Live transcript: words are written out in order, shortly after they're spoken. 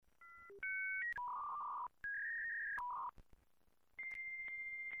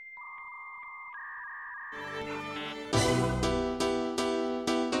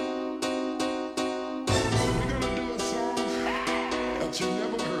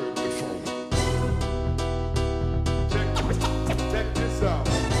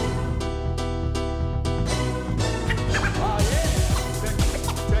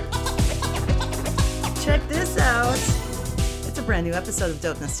brand new episode of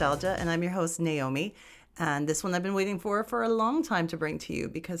Dope Nostalgia, and I'm your host, Naomi. And this one I've been waiting for a long time to bring to you,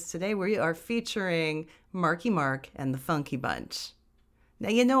 because today we are featuring Marky Mark and the Funky Bunch. Now,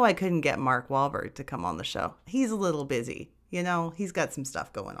 you know I couldn't get Mark Wahlberg to come on the show. He's a little busy. You know, he's got some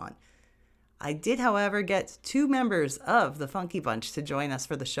stuff going on. I did, however, get two members of the Funky Bunch to join us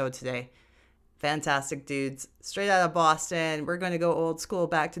for the show today. Fantastic dudes, straight out of Boston. We're going to go old school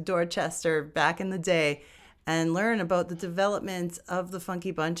back to Dorchester, back in the day, and learn about the development of the Funky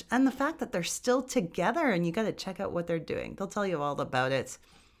Bunch and the fact that they're still together, and you got to check out what they're doing. They'll tell you all about it.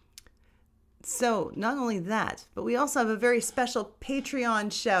 So not only that, but we also have a very special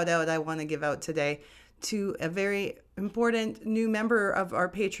Patreon shout out I want to give out today to a very important new member of our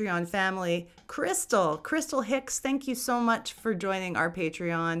Patreon family, Crystal Hicks. Thank you so much for joining our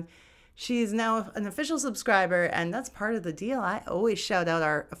Patreon. She's now an official subscriber, and that's part of the deal. I always shout out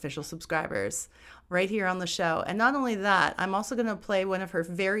our official subscribers right here on the show. And not only that, I'm also going to play one of her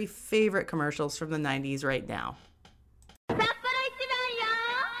very favorite commercials from the 90s right now.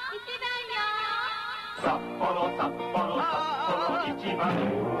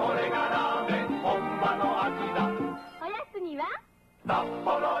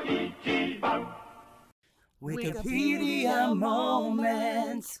 Wikipedia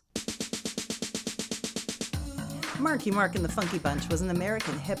moments. Marky Mark and the Funky Bunch was an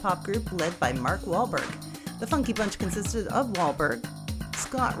American hip-hop group led by Mark Wahlberg. The Funky Bunch consisted of Wahlberg,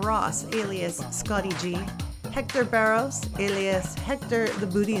 Scott Ross, alias Scotty G, Hector Barros, alias Hector the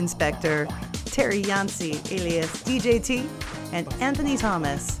Booty Inspector, Terry Yancey, alias DJT, and Anthony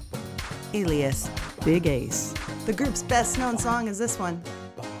Thomas, alias Big Ace. The group's best-known song is this one.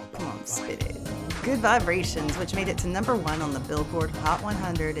 Come on, spit it. Good Vibrations, which made it to number 1 on the Billboard Hot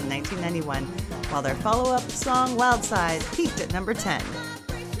 100 in 1991, while their follow-up song, Wild Side, peaked at number 10.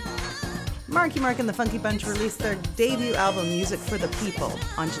 Marky Mark and the Funky Bunch released their debut album, Music for the People,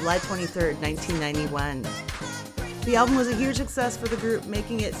 on July 23, 1991. The album was a huge success for the group,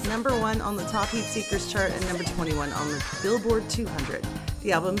 making it number 1 on the Top Heat Seekers chart and number 21 on the Billboard 200.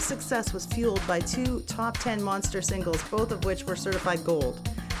 The album's success was fueled by 2 top 10 monster singles, both of which were certified gold.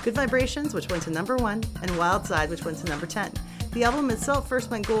 Good Vibrations, which went to number 1, and Wild Side, which went to number 10. The album itself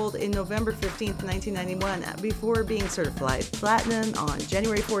first went gold in November 15th, 1991, before being certified platinum on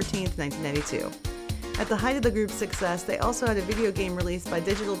January 14th, 1992. At the height of the group's success, they also had a video game released by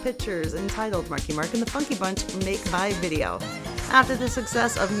Digital Pictures entitled Marky Mark and the Funky Bunch Make By Video. After the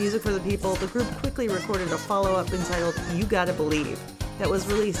success of Music for the People, the group quickly recorded a follow-up entitled You Gotta Believe that was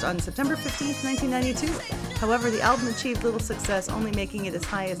released on September 15th, 1992. However, the album achieved little success, only making it as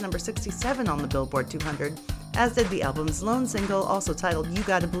high as number 67 on the Billboard 200, as did the album's lone single, also titled You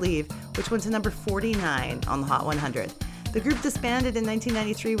Gotta Believe, which went to number 49 on the Hot 100. The group disbanded in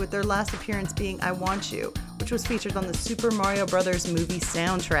 1993, with their last appearance being I Want You, which was featured on the Super Mario Bros. Movie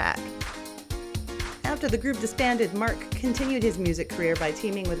soundtrack. After the group disbanded, Mark continued his music career by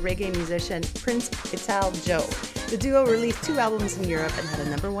teaming with reggae musician Prince Ital Joe. The duo released 2 albums in Europe and had a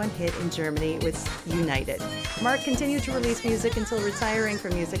number 1 hit in Germany with United. Mark continued to release music until retiring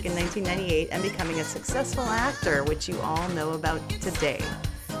from music in 1998 and becoming a successful actor, which you all know about today.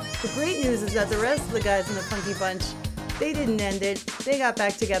 The great news is that the rest of the guys in the Funky Bunch, they didn't end it. They got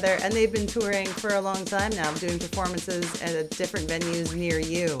back together, and they've been touring for a long time now, doing performances at different venues near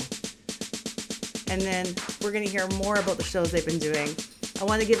you. And then we're going to hear more about the shows they've been doing. I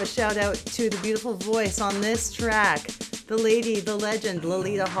want to give a shout out to the beautiful voice on this track, the lady, the legend,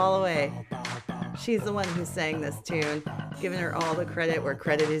 Loleatta Holloway. She's the one who sang this tune, giving her all the credit where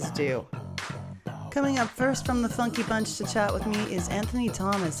credit is due. Coming up first from the Funky Bunch to chat with me is Anthony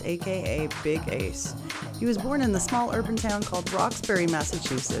Thomas, aka Big Ace. He was born in the small urban town called Roxbury,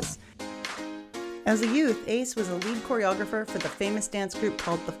 Massachusetts. As a youth, Ace was a lead choreographer for the famous dance group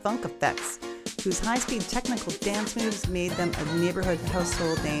called the Funk Effects, whose high-speed technical dance moves made them a neighborhood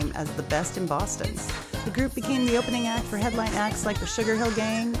household name as the best in Boston. The group became the opening act for headline acts like the Sugar Hill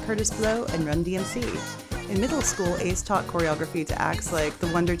Gang, Curtis Blow, and Run DMC. In middle school, Ace taught choreography to acts like the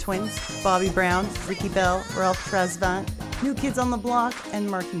Wonder Twins, Bobby Brown, Ricky Bell, Ralph Tresvant, New Kids on the Block, and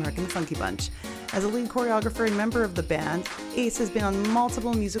Marky Mark and the Funky Bunch. As a lead choreographer and member of the band, Ace has been on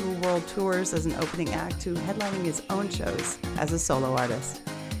multiple musical world tours as an opening act to headlining his own shows as a solo artist.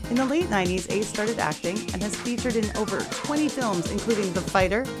 In the late 90s, Ace started acting and has featured in over 20 films, including The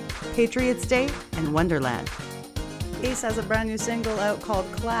Fighter, Patriots Day, and Wonderland. Ace has a brand new single out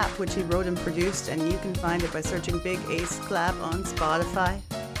called Clap, which he wrote and produced, and you can find it by searching Big Ace Clap on Spotify.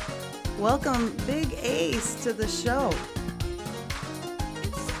 Welcome, Big Ace, to the show.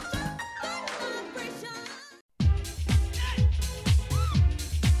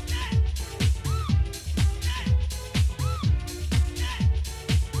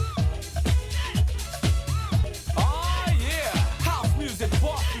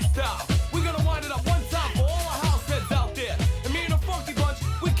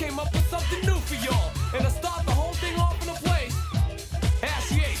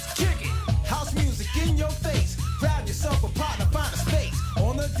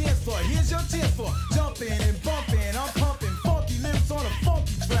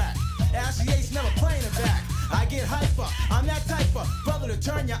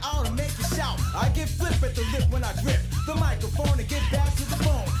 I ought to make you shout. I get flip at the lip when I grip the microphone and get back to the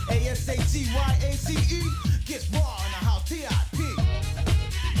phone. ASATYACE gets raw in the house. TIP.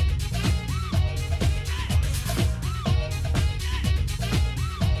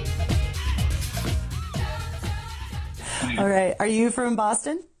 All right. Are you from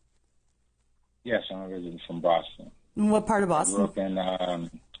Boston? Yes, I'm originally from Boston. What part of Boston? I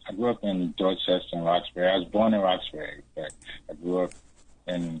grew up in Dorchester and Roxbury. I was born in Roxbury, but I grew up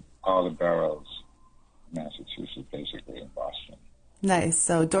in all the boroughs, Massachusetts, basically in Boston. Nice.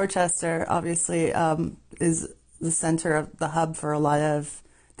 So Dorchester obviously is the center of the hub for a lot of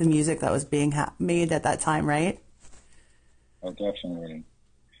the music that was being made at that time, right? Oh, definitely.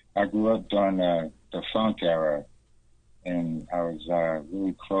 I grew up during the funk era, and I was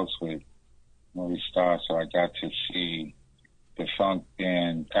really close with Maurice Starr, so I got to see the funk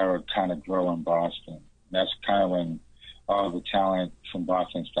band era kind of grow in Boston. And that's kind of when all the talent from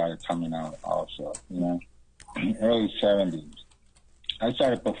Boston started coming out also, you know. Early 70s. I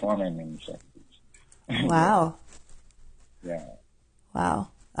started performing in the 70s. Wow. Yeah.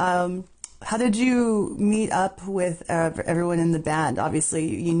 Wow. How did you meet up with everyone in the band?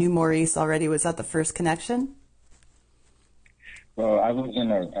 Obviously, you knew Maurice already. Was that the first connection? Well, I was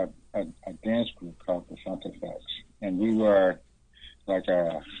in a dance group called the Funk Effects, and we were like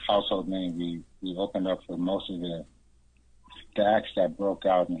a household name. We opened up for most of the acts that broke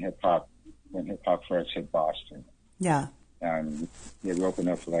out in hip-hop when hip-hop first hit Boston. Yeah. We opened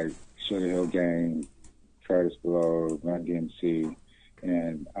up for like Sugar Hill Gang, Curtis Blow, Run DMC,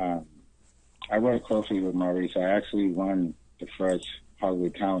 and I worked closely with Maurice. I actually won the first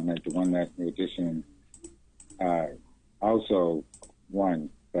Hollywood Talent Night, the one that the audition also won,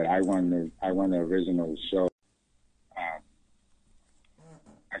 but I won the original show.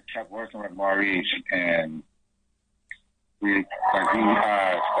 I kept working with Maurice, and we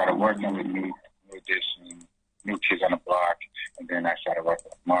started working with new edition, New Kids on the Block, and then I started working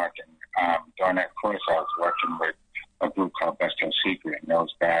with Mark. And during that course, I was working with a group called Best Kept Secret, and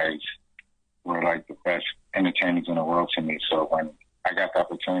those guys were like the best entertainers in the world to me. So when I got the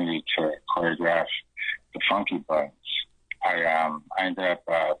opportunity to choreograph the Funky Bunch, I ended up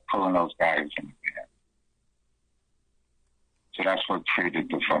pulling those guys in the band. So that's what created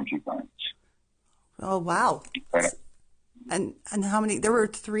the Funky Bunch. Oh, wow. But, and how many? There were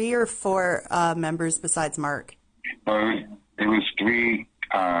 3 or 4 members besides Mark. Well, it was 3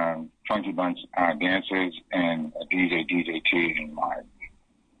 Funky Bunch dancers and a DJ T, and Mark.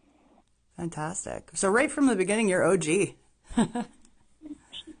 Fantastic. So right from the beginning, you're OG.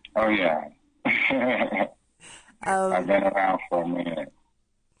 Oh, yeah. I've been around for a minute.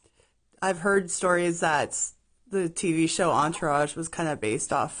 I've heard stories that the TV show Entourage was kind of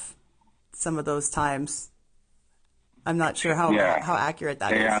based off some of those times. I'm not sure how accurate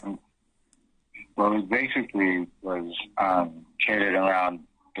that is. Well, it basically was catered around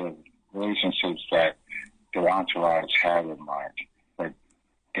the relationships that the Entourage had with Mark. But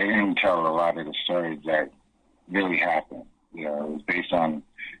they didn't tell a lot of the stories that really happened. You know, it was based on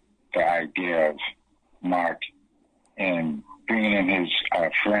the idea of Mark and bringing in his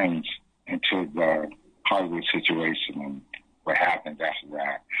friends into the Hollywood situation and what happened after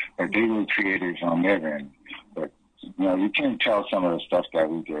that. But they were creators on their end. But, you know, you can't tell some of the stuff that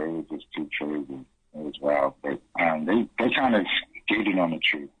we did. It was just too crazy as well. But they kind of skated on the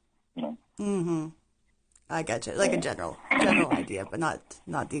truth, you know. Mm-hmm. I get you. Like a general idea, but not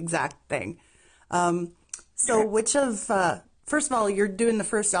the exact thing. So which of, first of all, you're doing the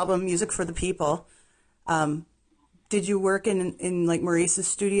first album, Music for the People. Did you work in like Maurice's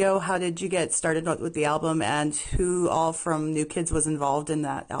studio? How did you get started with the album, and who all from New Kids was involved in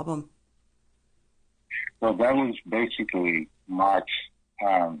that album? Well, that was basically Mark's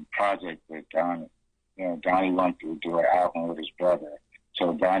project with Donnie. You know, Donnie wanted to do an album with his brother.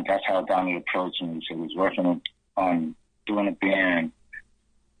 So that's how Donnie approached me. So he was working on doing a band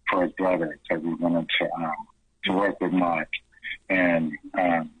for his brother because he wanted to work with Mark. And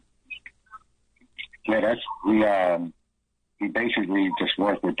we basically just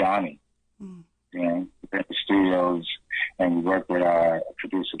worked with Donnie. Mm. You know, we went to studios and we worked with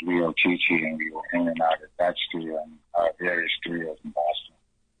producer Leo Chichi, and we were in and out of that studio and various studios in Boston.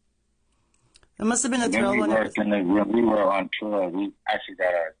 It must have been a thrill when we were on tour. We actually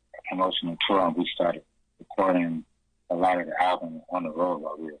got a promotional tour, and we started recording a lot of the album on the road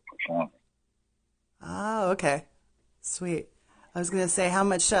while we were performing. Oh, okay. Sweet. I was going to say, how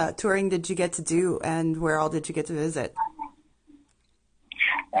much touring did you get to do, and where all did you get to visit?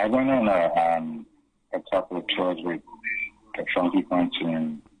 I went on a couple of tours with the Funky Bunch,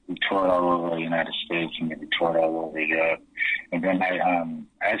 and we toured all over the United States, and then we toured all over Europe. And then I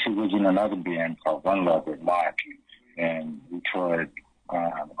actually was in another band called One Love with Mark, and we toured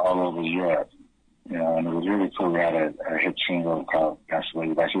all over Europe. You know, and it was really cool. We had a hit single called That's the Way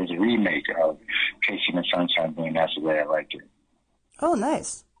You Like It. It was a remake of Casey and the Sunshine doing That's the Way I Like It. Oh,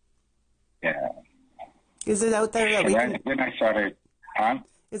 nice. Yeah. Is it out there that we can... Then I started,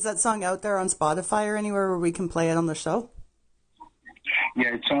 Is that song out there on Spotify or anywhere where we can play it on the show?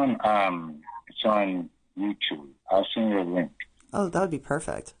 Yeah, it's on YouTube. I'll send you a link. Oh, that would be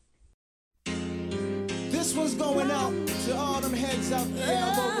perfect. This one's going out to all them heads out there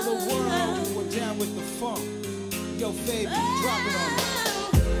all over the world who are down with the funk. Yo, Fabe, drop it on me.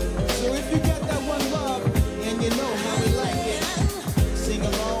 So if you got that one love and you know how we like it, sing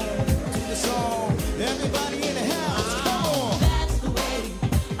along to the song. Everybody in the house, come on. That's the way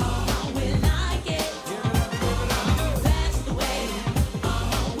we like it. That's the way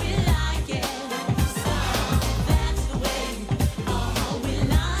we like it. That's the way we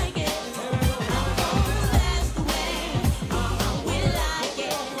like it. That's the way we like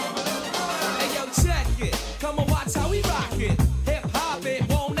it. Hey, yo, check it. Come on, watch how we rock it. Hip hop, it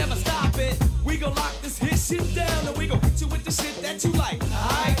won't never stop it. We gon' lock this hit shit down, and we gon' hit you with the shit that you like.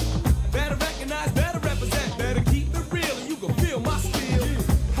 Alright? Better recognize, better represent, better keep it real, and you gon' feel my steel.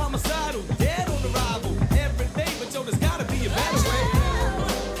 Homicidal, dead on arrival. Every day, but yo, there's gotta be a better way.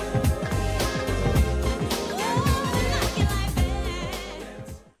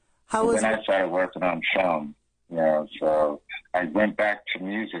 How was Then I started working on film, you know, so I went back to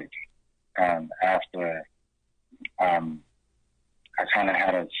music after I kind of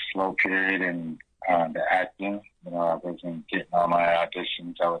had a slow period in the acting. You know, I wasn't getting all my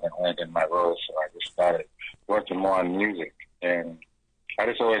auditions. I wasn't landing my roles, so I just started working more on music. And I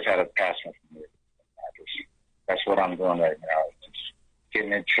just always had a passion for music. That's what I'm doing right now, just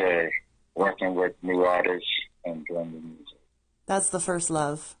getting into working with new artists and doing the music. That's the first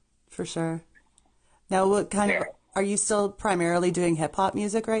love, for sure. Now, what kind of... Are you still primarily doing hip-hop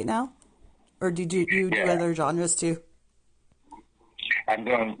music right now? Or do you do other genres, too? I'm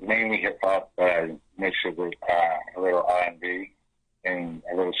doing mainly hip-hop, but I mix it with a little R&B and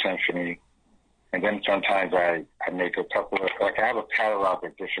a little symphony. And then sometimes I make a couple of... Like, I have a catalog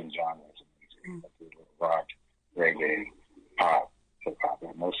of different genres of music. Like rock, reggae, pop, hip-hop.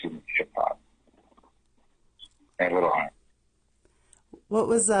 Mostly hip-hop. And a little R&B. What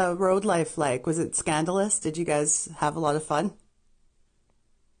was road life like? Was it scandalous? Did you guys have a lot of fun?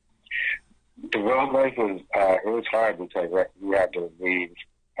 The road life was, it was hard because we had to leave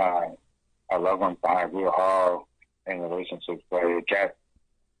our loved ones behind. We were all in relationships, but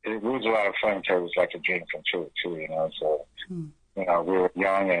it was a lot of fun because it was like a dream come true too, you know. So, you know, we were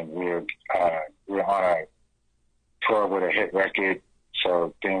young and we were on a tour with a hit record,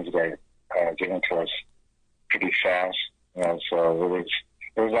 so things got given to us pretty fast. You know, so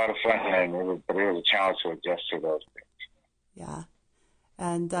it was a lot of fun, and but it was a challenge to adjust to those things. Yeah.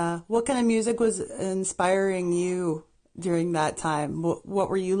 And what kind of music was inspiring you during that time? What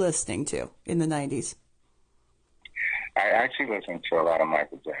were you listening to in the 90s? I actually listened to a lot of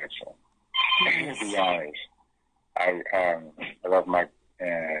Michael Jackson. Nice. To be honest, I love Mike,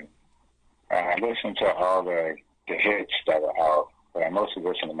 and I listened to all the hits that were out, but I mostly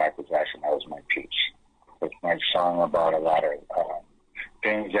listened to Michael Jackson. That was my peach. With my song about a lot of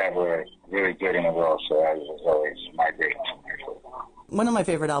things that were really good in the world, so I was always migrating to Michael. One of my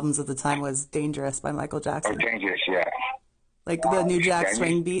favorite albums at the time was Dangerous by Michael Jackson. Oh, Dangerous, yeah. Like the New Jack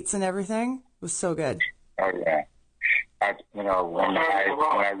Swing beats and everything. It was so good. Oh, yeah. When I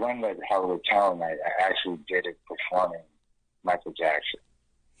run the Hollywood Talent Night, I actually did it performing Michael Jackson.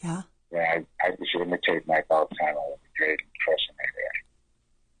 Yeah? Yeah, I just imitate Mike all the time. I was a great impersonator.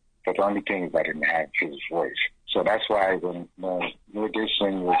 But the only thing is I didn't have his voice. So that's why when New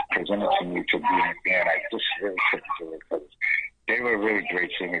Edition was presented to me to be in a band, I just really couldn't do it because they were really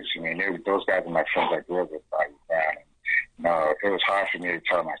great singers to me. And those guys are my friends I grew up with, Bobby Brown. And, it was hard for me to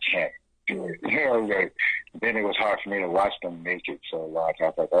tell them I can't do it. You know, like, then it was hard for me to watch them make it so large. I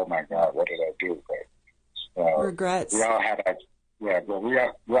was like, oh my God, what did I do? But, regrets. We all had that. Yeah,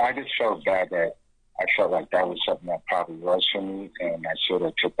 but I just felt bad that I felt like that was something that probably was for me, and I should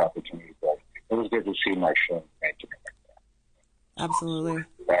have took the opportunity. But it was good to see my friends making it like that. Absolutely.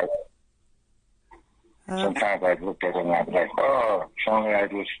 But sometimes I looked at it and I'd be like, oh, if only I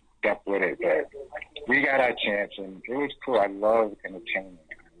just stuck with it. But we got our chance, and it was cool. I love entertainment.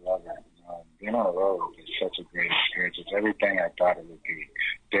 I love it. Being on the road is such a great experience. It's everything I thought it would be.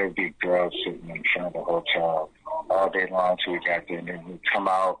 There would be girls sitting in front of the hotel all day long till we got there, and then we'd come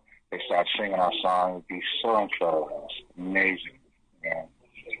out. They start singing our song. It'd be so incredible. It's amazing. You know?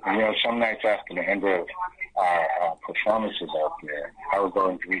 some nights after the end of our performances out there, I would go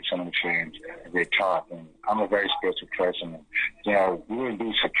and greet some of the fans and they talk. And I'm a very spiritual person. And, you wouldn't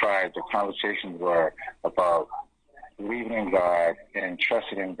be surprised. The conversations were about believing in God and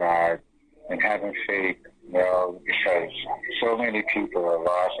trusting in God and having faith, because so many people are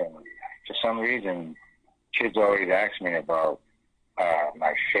lost. And for some reason, kids always ask me about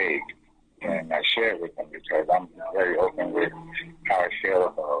my faith. And I share it with them because I'm very open with how I feel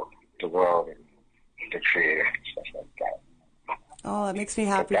about the world and the Creator and stuff like that. Oh, that makes me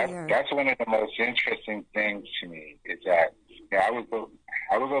happy to hear. That's one of the most interesting things to me is that I would go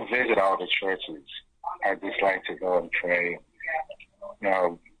visit all the churches. I just like to go and pray.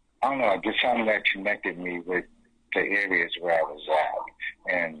 I don't know, just something that connected me with the areas where I was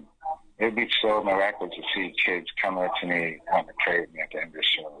at. And it'd be so miraculous to see kids come up to me on the pray with me at the end of the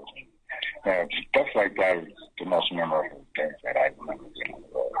show. Stuff like that is the most memorable things that I remember doing.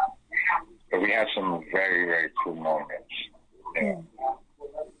 But we had some very, very cool moments.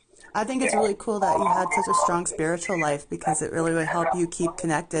 I think it's really cool that you had such a strong spiritual life because it really would help you keep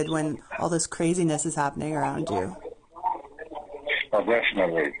connected when all this craziness is happening around you. Well,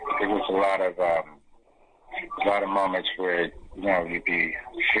 definitely. There was a lot of moments where, you'd be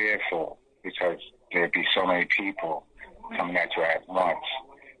fearful because there'd be so many people coming at you at once.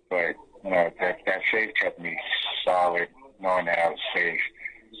 But, that faith kept me solid, knowing that I was safe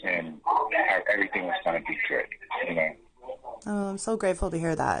and everything was going to be good, Oh, I'm so grateful to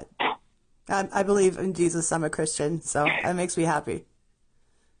hear that. I believe in Jesus. I'm a Christian, so that makes me happy.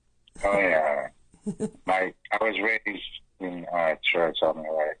 Oh, yeah. I was raised in church all my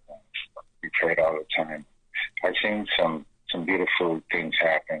life. We prayed all the time. I've seen some beautiful things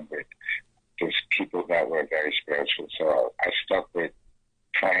happen with just people that were very spiritual. So I stuck with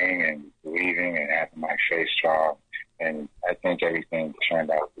praying and believing and having my faith strong. And I think everything turned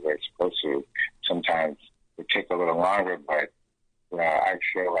out the way it's supposed to. Sometimes it take a little longer, but I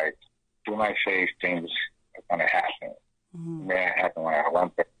feel like through my faith, things are going to happen. It may not happen when I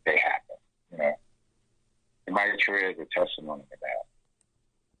want, but they happen, And my career is a testimony to that.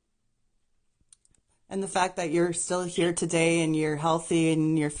 And the fact that you're still here today and you're healthy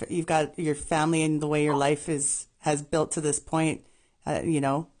and you've got your family and the way your life has built to this point, because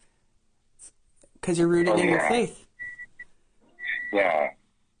you're rooted in your faith. Yeah.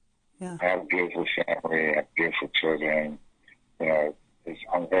 Yeah. I have a beautiful family, I have beautiful children.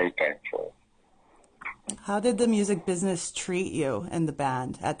 I'm very thankful. How did the music business treat you and the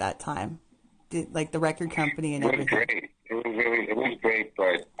band at that time? Like the record company and everything? It was great,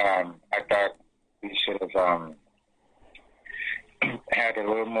 but I thought we should have had a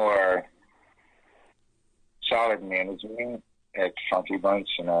little more solid management at Funky Bunch,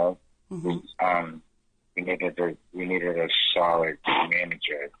 We needed a solid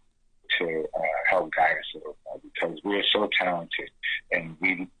manager to help guide us a little more because we were so talented and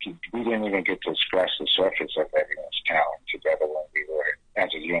we didn't even get to scratch the surface of everyone's talent together when we were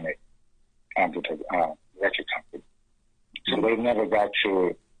as a unit under the record company. So they never got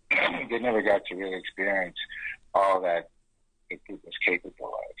to really experience all that it was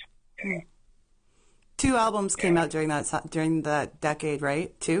capable of. 2 albums came out during that decade,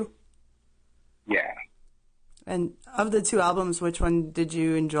 right? 2? Yeah. And of the 2 albums, which one did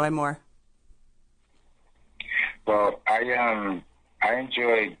you enjoy more? Well, I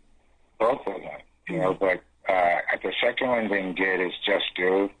enjoyed both of them, but the second one didn't get as just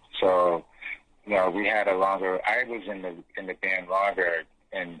due. So, we had I was in the band longer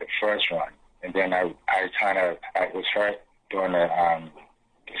in the first one, and then I was hurt during the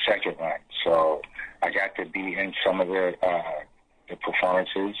second one. So I got to be in some of the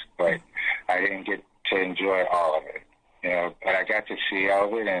performances, but I didn't get to enjoy all of it, but I got to see all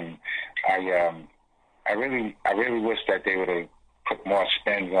of it, and I really wish that they would have put more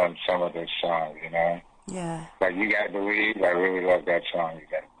spins on some of the songs, Yeah. Like You Gotta Believe, I really love that song, You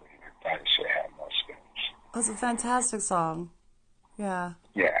Gotta Believe. I thought it should have more spins. That's a fantastic song. Yeah.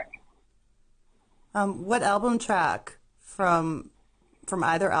 Yeah. What album track from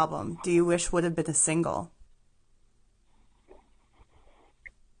either album do you wish would have been a single?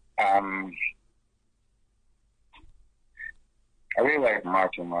 I really like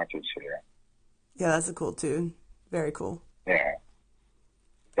Marky Marcus here. Yeah, that's a cool tune. Very cool. Yeah.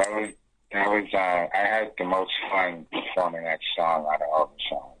 That was I had the most fun performing that song out of all the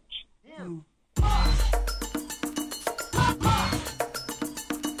songs.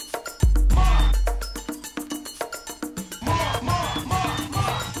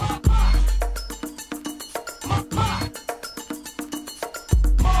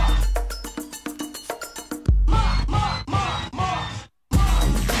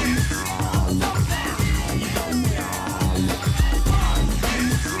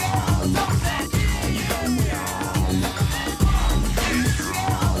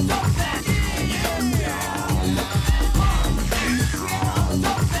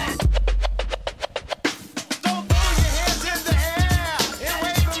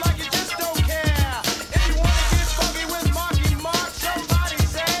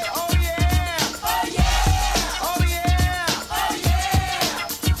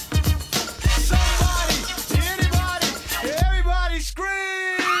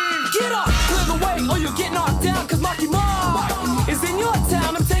 or you'll get knocked down, cause Marky Mark is in your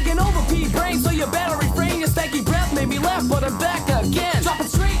town. I'm taking over P-Brain, so you better refrain. Your stanky breath made me laugh, but I'm back again. Dropping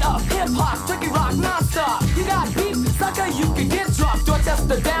straight up hip-hop, tricky rock non-stop. You got beef, sucker, you can get dropped.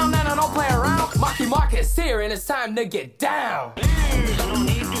 Dorchester down, and I don't play around. Marky Mark is here, and it's time to get down. There's no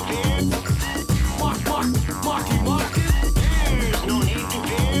need to fear. Marky Mark. There's no need to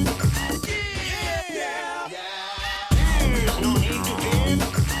fear. There's no need to fear.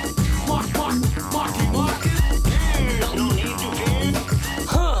 Marky Mark. There's no need to fear.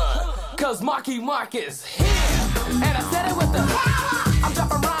 Cause Marky Mark is here. And I said it with the I'm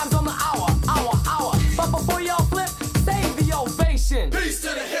dropping rhymes on the hour. But before y'all flip, save the ovation. Peace to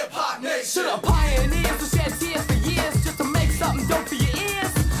the hip hop nation. To the pioneers who shed tears for years just to make something dope for your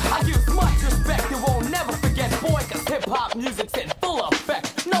ears. I give much respect and won't never forget, boy, cause hip hop music's in full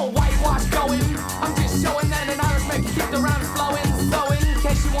effect. No whitewash going, I'm just showing that an Irish man can keep the rhymes flowing. So in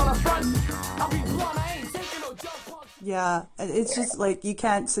case you wanna front, I'll be blunt, I ain't taking no joke punch. Yeah, it's just like you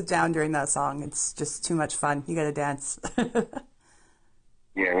can't sit down during that song. It's just too much fun. You gotta dance.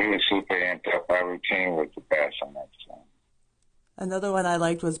 Yeah, we were super amped up. Our routine was the best on that song. Another one I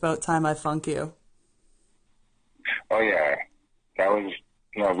liked was About Time I Funk You. Oh, yeah. That was,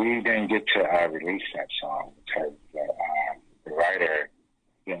 we didn't get to release that song because the writer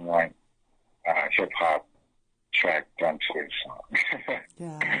didn't want hip-hop track done to his song.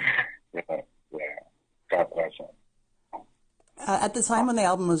 Yeah. yeah. God bless him. At the time when the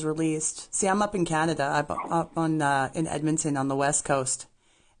album was released, see, I'm up in Canada. I'm up on in Edmonton on the West Coast.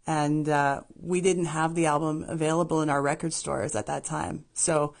 And we didn't have the album available in our record stores at that time.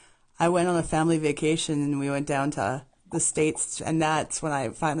 So I went on a family vacation and we went down to the States, and that's when I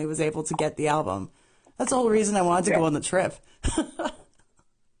finally was able to get the album. That's the whole reason I wanted to go on the trip.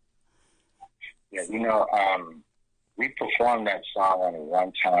 Yeah, we performed that song only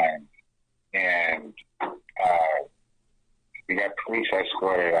one time, and we got police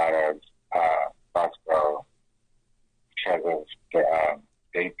escorted out of Foxborough because of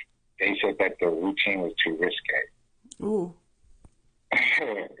they said that the routine was too risque. Ooh.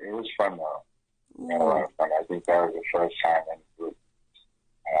 It was fun though. A lot of fun. I think that was the first time in the group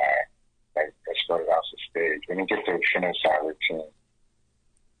that escorted off the stage. We didn't get to finish our routine.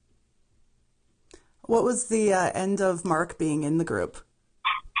 What was the end of Mark being in the group?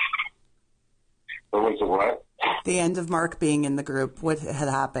 What was the what? The end of Mark being in the group. What had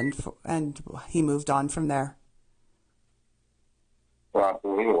happened, and he moved on from there. Well, I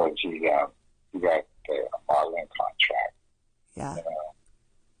believe it was he got the Marlin contract. Yeah.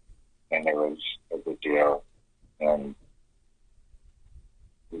 And it was a good deal. And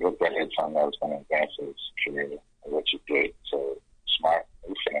we looked at it on that was going to advance his career, which he did. So smart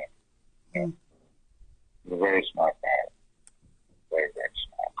move for him. Yeah. He's a very smart guy. Very, very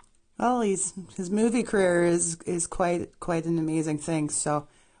smart. Well, his movie career is quite an amazing thing. So,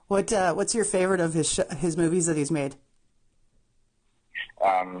 what's your favorite of his movies that he's made?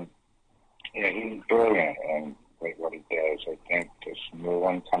 Yeah, he's brilliant and with what he does. I think this new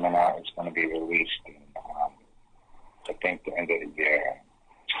one coming out is going to be released in, I think, the end of the year.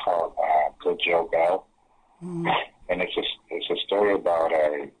 It's called Good Joe Bell. And it's a story about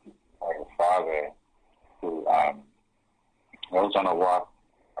a father who goes on a walk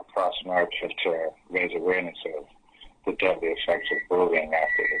across America to raise awareness of the deadly effects of bullying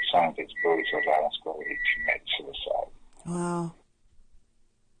after his son gets bullied so bad in school he commits suicide. Wow.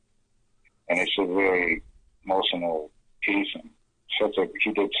 And it's a really emotional piece, and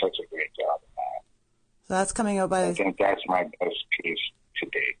he did such a great job in that. So that's coming out by... I think that's my best piece to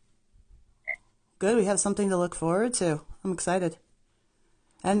date. Good, we have something to look forward to. I'm excited.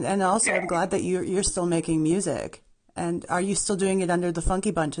 And also, I'm glad that you're still making music. And are you still doing it under the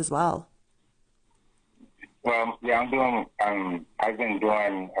Funky Bunch as well? Well, yeah, I've been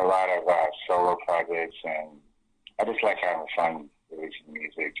doing a lot of solo projects, and I just like having fun releasing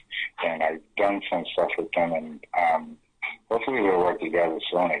music. And I've done some stuff with them, and hopefully we'll work together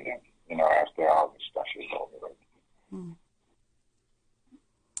soon again, after all this stuff is over.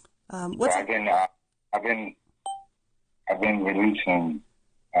 I've been releasing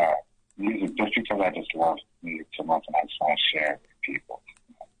music just because I just love music so much, and I just want to share it with people.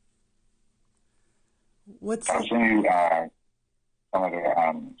 I'll send you some of the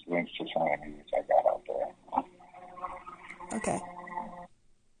links to some of the music I got out there. Okay.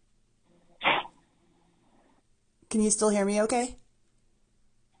 Can you still hear me okay?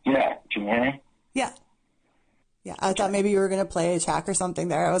 Yeah, can you hear me? Yeah. Yeah, I thought maybe you were going to play a track or something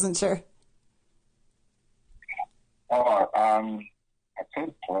there. I wasn't sure. Oh, I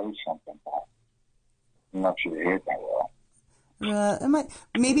could play something, but I'm not sure you hear it that well.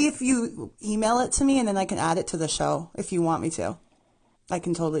 Maybe if you email it to me and then I can add it to the show if you want me to. I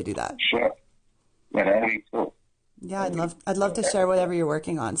can totally do that. Sure. Yeah, that'd be cool. Yeah, I'd love to share whatever you're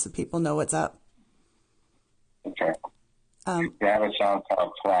working on so people know what's up. Okay. We have a song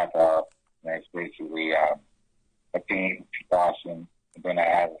called Flat Out. That's basically a theme to Boston. And then I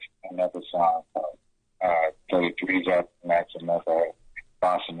have another song called 33's Up, and that's another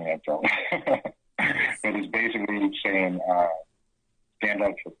Boston anthem. But it's basically saying stand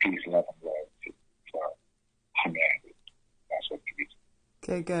up for peace, love, and loyalty for humanity. That's what it is.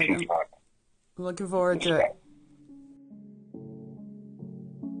 Okay, good. Peace, love, I'm looking forward to it.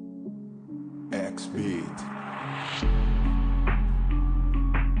 X Beat.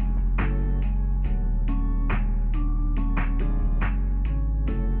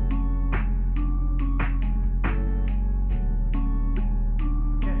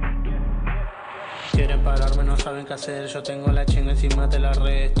 Quieren pararme, no saben qué hacer. Yo tengo la chinga encima de la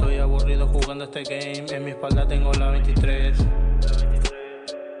red. Estoy aburrido jugando este game. En mi espalda tengo la 23.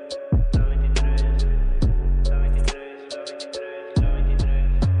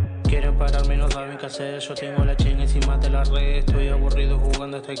 Quieren pararme, no saben qué hacer. Yo tengo la chinga encima de la red. Estoy aburrido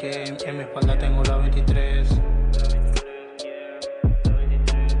jugando este game. En mi espalda tengo la 23.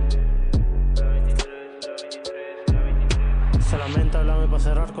 Solamente háblame para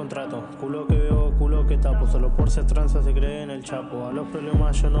cerrar contrato. Culo que veo, culo que tapo. Solo por ser tranza se cree en el chapo. A los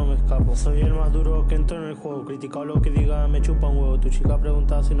problemas yo no me escapo. Soy el más duro que entro en el juego. Criticado lo que diga, me chupa un huevo. Tu chica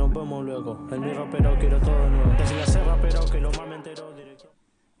pregunta si nos vemos luego. En mi rapero quiero todo nuevo. Decirle a ese rapero que lo más me entero directo.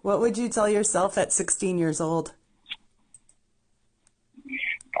 What would you tell yourself at 16 years old?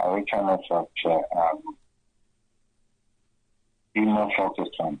 I would tell myself to be more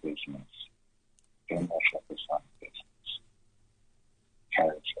focused on business. Be more focused on business.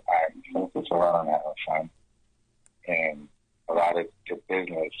 Because I focus a lot on having fun, and a lot of the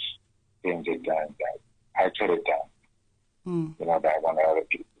business didn't get done that I could have done, that I wanted other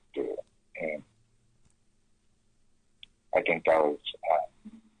people to do. And I think that was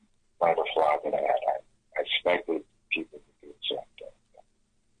one of the flaws that I had. I expected people to do certain things.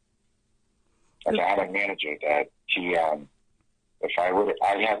 Like I had a manager that he, if I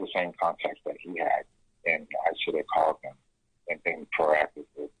had the same contacts that he had, and I should have called him and been proactive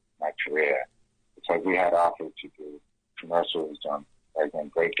with my career, because we had offers to do commercials on, like when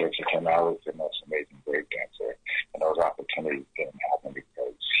breakdancing came out, I was the most amazing breakdancer, and those opportunities didn't happen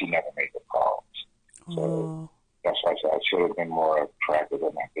because he never made the calls. So that's why I said I should have been more proactive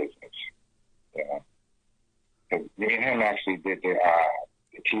in my business. You know, 'cause me and him actually did the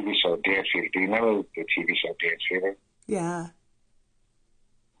TV show Dance Fever. Do you remember the TV show Dance Fever? Yeah.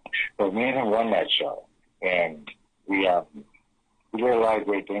 But me and him won that show, and we did a lot of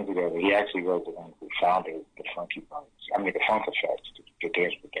great things together. He actually was the one who founded the Funky Bunch. I mean, the Funk Effect, the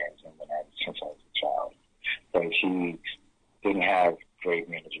dance for dancing since I was a child. But he didn't have great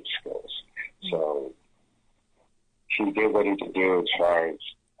management skills. So he did what he could do as far as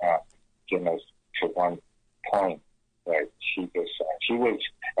getting us to one point. But he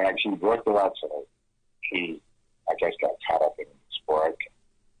worked a lot, so he, I guess, got caught up in sport.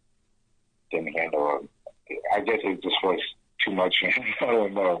 Didn't handle it. I guess it just was too much for him. I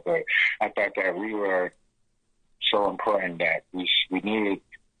don't know, but I thought that we were so important that we needed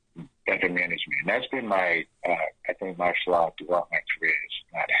better management. And that's been my, I think, my flaw throughout my career is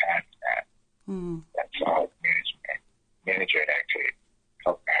not having that. That's all manager that could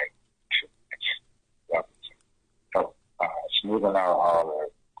help smoothing out all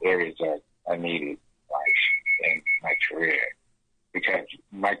the areas that I needed in my career, because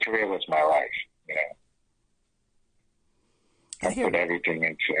my career was my life, you know. I put everything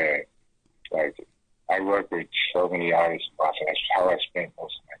into it. Like, I work with so many artists in Boston. That's how I spend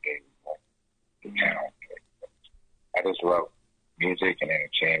most of my days. Like, I just love music and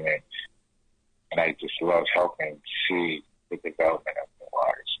entertainment, and I just love helping see the development of the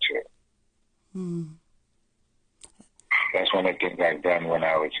artists, too. That's one of the things I've done when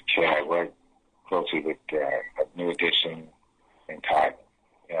I was a kid. I worked closely with New Edition and Todd,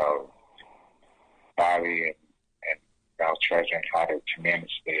 you know, Bobby and Val Treasure, and how to command the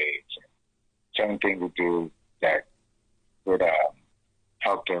stage. And certain things to do that would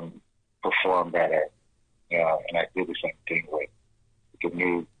help them perform better, you know. And I did the same thing with the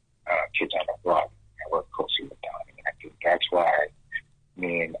new Kids on the Block. I worked closely with Donnie, and I think that's why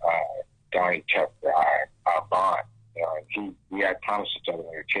me and Donnie kept our bond. You know, we had promised each other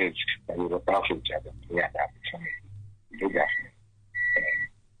when we were kids that we looked out for each other. We had the opportunity to do that. And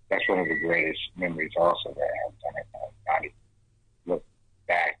that's one of the greatest memories also that I have done. Donnie look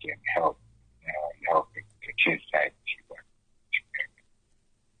back and help, you know, help the kids that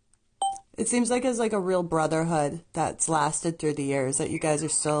It seems like it's like a real brotherhood that's lasted through the years, that you guys are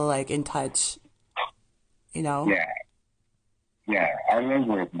still like in touch, you know? Yeah. Yeah. I lived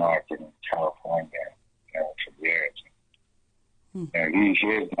with Mark in California, for years. He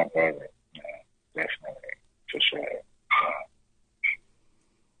is my brother, definitely, for sure.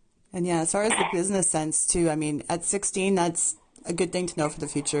 And yeah, as far as the business sense too, I mean, at 16, that's a good thing to know for the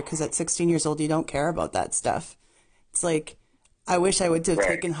future, because at 16 years old, you don't care about that stuff. It's like, I wish I would have Right.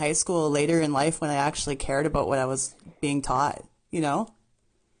 taken high school later in life when I actually cared about what I was being taught, you know?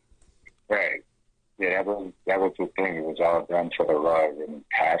 Right. Yeah, that was the thing. It was all done for the love and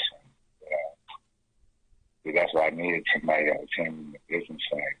passion. So that's why I needed somebody that was in the business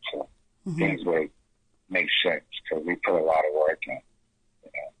side, so things would make sense, because we put a lot of work in.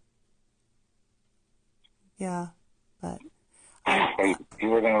 Yeah, but But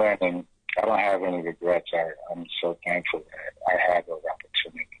even learning, I don't have any regrets. I'm so thankful that I had those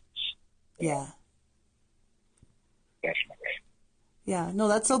opportunities. yeah. Definitely. Yeah, no,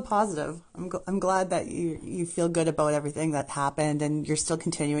 that's so positive. I'm glad that you feel good about everything that happened, and you're still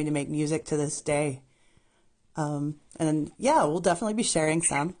continuing to make music to this day. And yeah, we'll definitely be sharing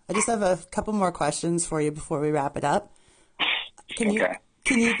some. I just have a couple more questions for you before we wrap it up. Can you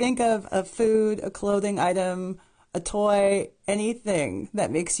think of a food, a clothing item, a toy, anything that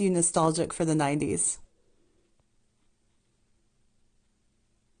makes you nostalgic for the 90s?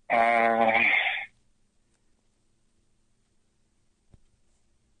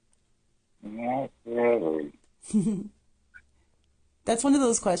 Not really. That's one of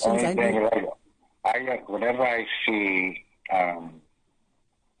those questions I Only thing, know. whenever I see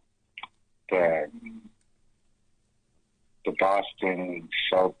the Boston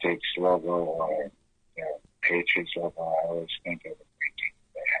Celtics logo or Patriots logo, I always think of the great things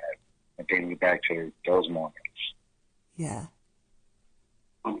they had. It brings me back to those moments. Yeah,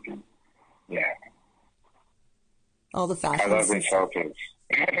 Yeah. all the I love the fashions. Celtics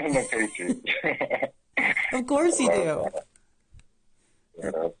and the Patriots. Of course you do.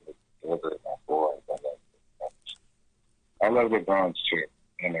 Yeah, those are my boys. I love the Browns too,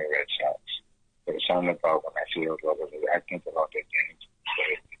 and the Red Sox. There's something about when I see those logos, I think about their games.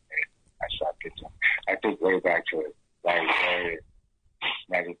 I start thinking. I think way back to Larry Bird,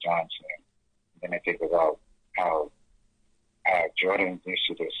 Magic Johnson. Then I think about how Jordan used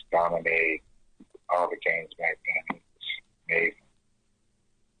to just dominate all the games back then. It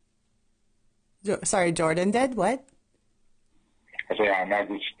was amazing. Sorry, Jordan did what? I say, I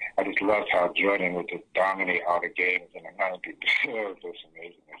just loved how Jordan would just dominate all the games in the 90s. It was just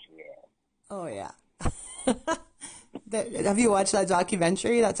amazing. Oh yeah. Have you watched that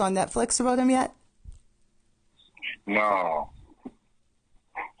documentary that's on Netflix about him yet? No.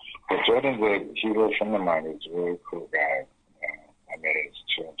 But Jordan he was from the mind. He's a really cool guy. I met his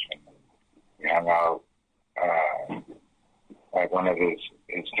children. We hung out, like one of his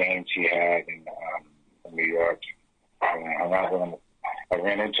games he had in New York. I hung out with him. I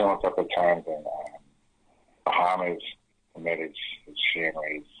ran into him a couple of times in Bahamas. I met his family.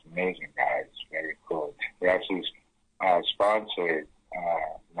 He's an amazing guy. He's very cool. He actually sponsored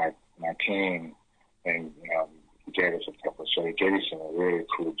my team, and he gave us a couple. So he gave us some really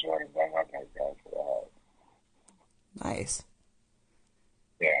cool joints. I love that guy for that. Nice.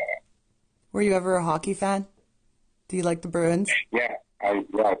 Yeah. Were you ever a hockey fan? Do you like the Bruins? Yeah, I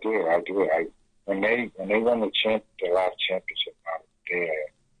do. When they won the last championship out there,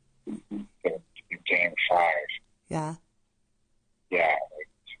 in Game 5. Yeah. Yeah, it was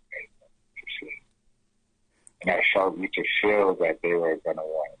amazing to see. And I felt you could feel that they were going to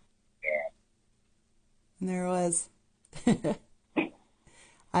win. Yeah. And there was.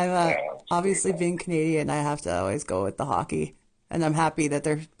 I'm obviously being Canadian, I have to always go with the hockey. And I'm happy that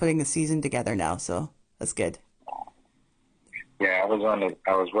they're putting a season together now, so that's good. Yeah, I was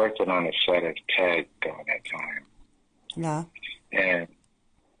working on the set of Ted during that time. Yeah. And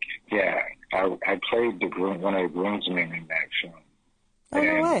yeah, I played one of the groomsmen in that film. Oh,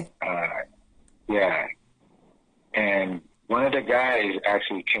 no way. Yeah. And one of the guys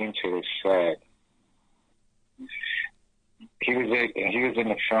actually came to the set. He was in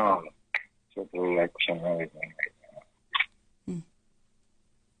the film. So I can't remember his name right now.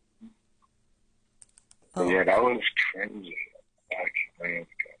 But yeah, that was crazy. Like,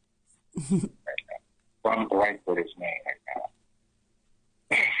 I'm blank with his name right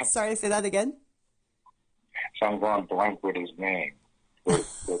now. Sorry, say that again? So I'm going blank with his name, with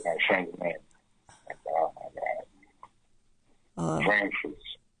my friend's name. Like, oh my God. Brain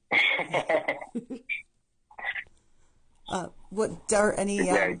freeze. What are any?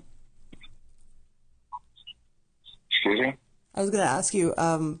 Yeah. Excuse me? I was going to ask you.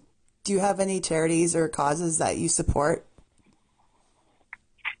 Do you have any charities or causes that you support?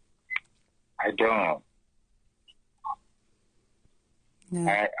 I don't. No.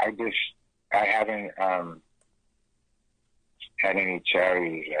 I haven't had any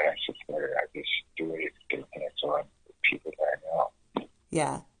charities that I supported. I just do it through hands-on with people that I know.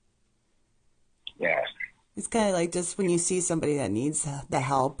 Yeah. Yeah. It's kind of like just when you see somebody that needs the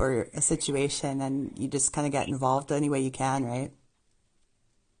help or a situation, and you just kind of get involved any way you can, right?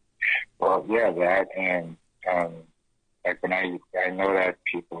 Well, yeah, that, and like when I know that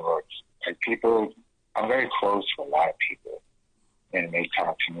people, I'm very close to a lot of people, and they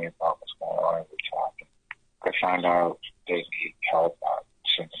talk to me about what's going on, and we talk. And I find out they need help.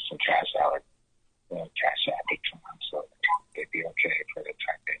 Sending some cash out, cash out to them, so they'd be okay for the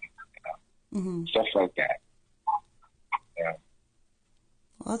time being. Stuff like that. Yeah.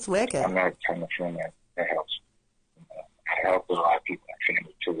 Well, that's wicked. I'm that kind of friend that helps. I help a lot of people in my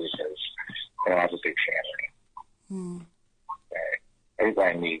family too, because I have a big family.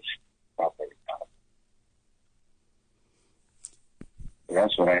 Everybody needs help every time. So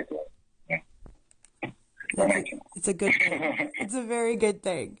that's what I do. Yeah. It's a good thing. It's a very good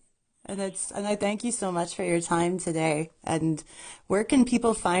thing. And I thank you so much for your time today. And where can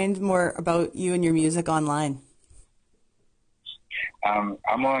people find more about you and your music online? I'm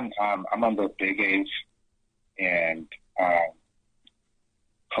on the Big Ace and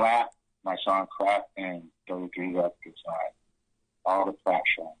Clap, my song Clap, and W3 Up is on all the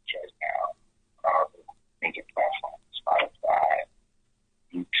platforms right now. All the major platforms, Spotify,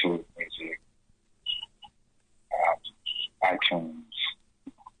 YouTube Music, iTunes.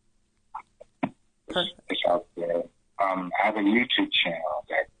 It's out there. I have a YouTube channel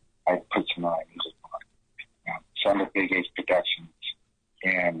that I put some of my music on. It's under Big Ace Productions,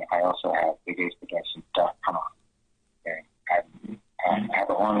 and I also have BigAceProductions.com. And I have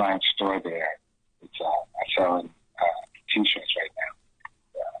an online store there. It's I sell T-shirts right now.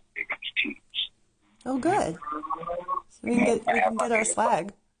 Big Ace Tees. Oh, good. So we can get our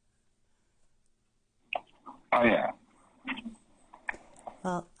swag. Oh yeah.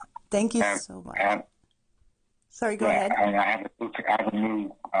 Well, thank you so much. Sorry, go ahead. I have a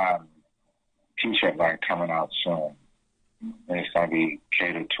new T-shirt line coming out soon, and it's going to be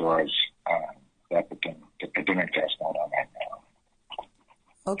catered towards the epidemic that's going on right now.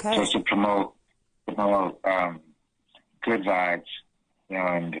 Okay. So to promote good vibes,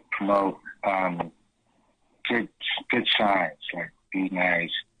 and promote good signs like be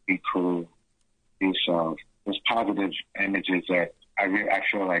nice, be cool, be yourself. There's positive images that I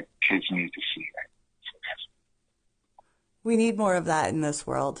feel like kids need to see. Right? So that's We need more of that in this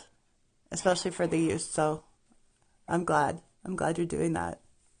world, especially for the youth. So I'm glad. I'm glad you're doing that.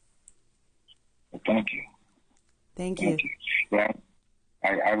 well, thank you. Thank you. Thank you. Yeah,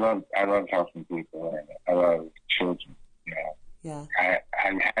 I love helping people, and I love children. Yeah. I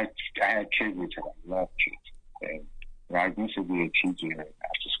had kids because I love kids, and I used to be a teacher in an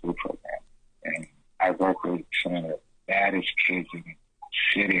after school program, and I work with some of the baddest kids in the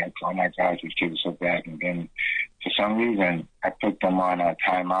city. I thought, oh my gosh, these kids are so bad. And then for some reason, I put them on a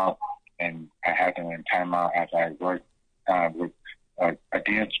timeout, and I had them in timeout as I worked with a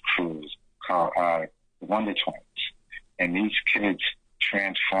dance cruise called the Wonder Twins. And these kids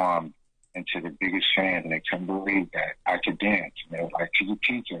transformed into the biggest fans, and they couldn't believe that I could dance. And they were like, "Can you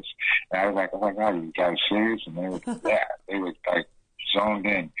teach us?" And I was like, "Oh my God, you guys serious?" And they were, yeah, they were like zoned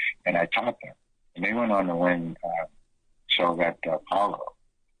in, and I taught them. And they went on to win shows at Apollo.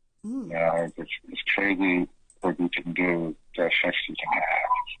 It's crazy what you can do, the effects you can have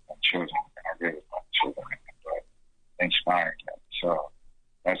on children. I really love children, but inspiring them. So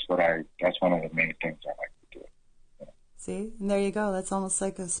that's one of the main things I like to do. See, and there you go. That's almost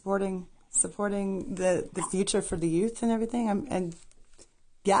like a supporting the future for the youth and everything. I'm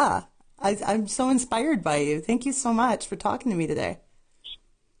so inspired by you. Thank you so much for talking to me today.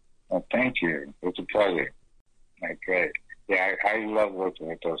 Well, thank you. It's a pleasure. Great. Yeah, I love working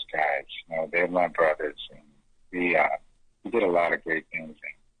with those guys. They're my brothers, and we did a lot of great things.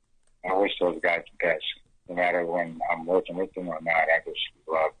 And I wish those guys the best. No matter when I'm working with them or not, I just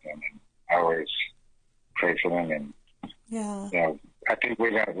love them, and I always pray for them. And yeah, I think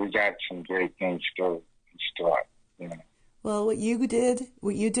we got some great things still in store. Well, what you did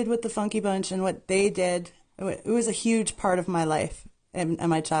with the Funky Bunch and what they did, it was a huge part of my life and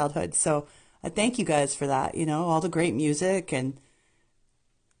my childhood. So I thank you guys for that. All the great music, and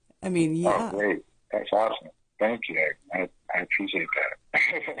I mean, yeah. Oh, great! That's awesome. Thank you. I appreciate that.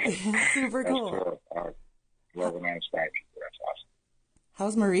 Super That's cool. I love and I inspire people. That's awesome.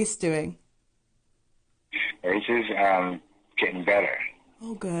 How's Maurice doing? Maurice is getting better.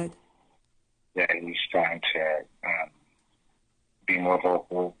 Oh, good. that he's starting to be more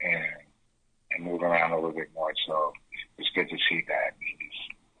vocal and move around a little bit more. So it's good to see that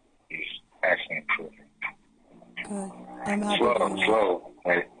he's actually improving. Good. I'm happy to hear that. Slow,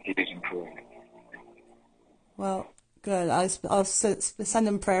 but he is improving. Well, good. I'll send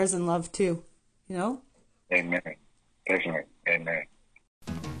him prayers and love too. You know? Amen. Definitely. Amen.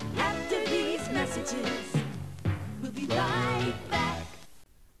 After these messages, we'll be right back.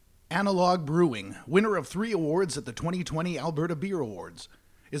 Analog Brewing, winner of 3 awards at the 2020 Alberta Beer Awards,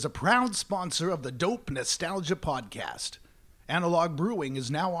 is a proud sponsor of the Dope Nostalgia podcast. Analog Brewing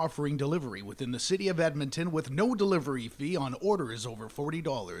is now offering delivery within the city of Edmonton with no delivery fee on orders over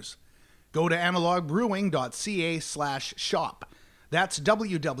 $40. Go to analogbrewing.ca/shop. That's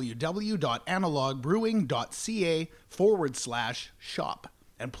www.analogbrewing.ca/shop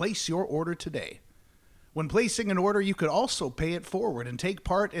and place your order today. When placing an order, you could also pay it forward and take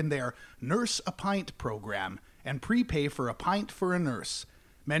part in their Nurse a Pint program and prepay for a pint for a nurse.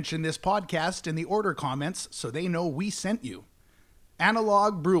 Mention this podcast in the order comments so they know we sent you.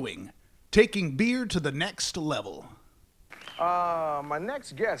 Analog Brewing, taking beer to the next level. My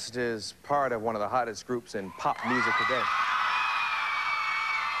next guest is part of one of the hottest groups in pop music today.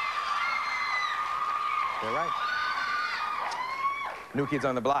 You're right. New Kids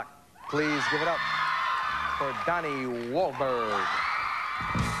on the Block. Please give it up for Donnie Wahlberg.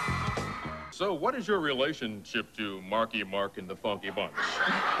 So, what is your relationship to Marky Mark and the Funky Bunch?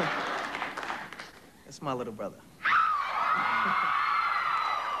 It's my little brother.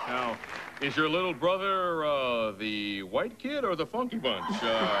 Now, is your little brother the white kid or the Funky Bunch?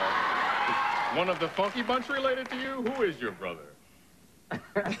 One of the Funky Bunch related to you? Who is your brother?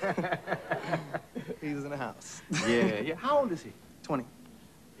 He's in the house. Yeah. How old is he? 20.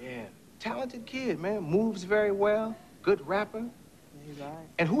 Yeah. Talented kid, man. Moves very well. Good rapper. He's all right.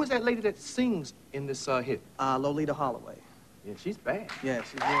 And who is that lady that sings in this hit? Lolita Holloway. Yeah, she's bad. Yeah,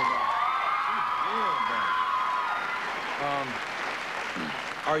 she's real bad.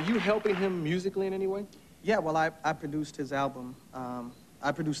 Are you helping him musically in any way? Yeah, well, I produced his album.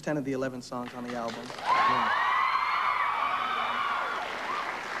 I produced 10 of the 11 songs on the album.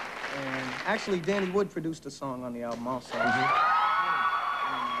 And actually, Danny Wood produced a song on the album also. A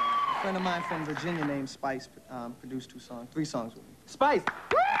friend of mine from Virginia named Spice produced 3 songs with me. Spice!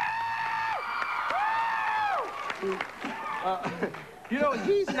 You know,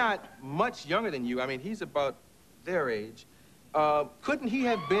 he's not much younger than you. I mean, he's about their age. Couldn't he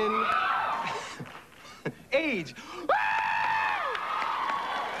have been... age!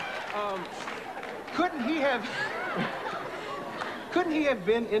 Couldn't he have... Couldn't he have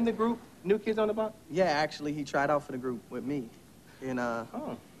been in the group New Kids on the Block? Yeah, actually, he tried out for the group with me in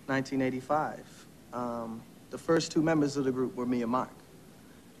 1985. The first 2 members of the group were me and Mark.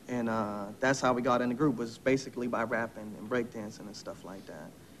 And that's how we got in the group, was basically by rapping and breakdancing and stuff like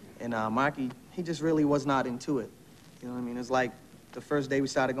that. And Marky, he just really was not into it. You know what I mean? It's like the first day we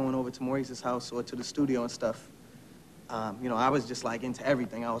started going over to Maurice's house or to the studio and stuff. You know, I was just like into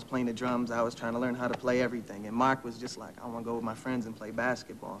everything. I was playing the drums. I was trying to learn how to play everything. And Mark was just like, I want to go with my friends and play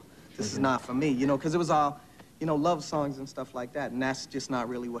basketball. This is not for me, you know, because it was all, you know, love songs and stuff like that. And that's just not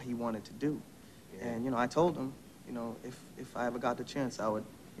really what he wanted to do. Yeah. And, you know, I told him, you know, if I ever got the chance, I would,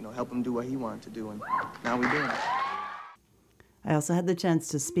 you know, help him do what he wanted to do. And now we're doing it. I also had the chance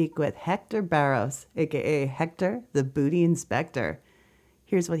to speak with Hector Barros, a.k.a. Hector, the Booty Inspector.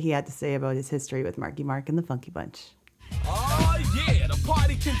 Here's what he had to say about his history with Marky Mark and the Funky Bunch. Oh yeah, the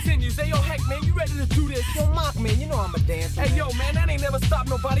party continues. Hey yo, Heck, man, you ready to do this? Yo, Mark, man, you know I'm a dancer. Hey yo, man, that ain't never stopped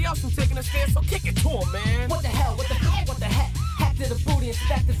nobody else from taking a stand, so kick it to him, man. What the hell? What the fuck? What the heck? Hack to the booty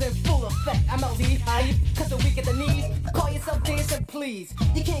inspectors in full effect. I'm LD, hype, cause the weak at the knees. Call yourself dancing, please.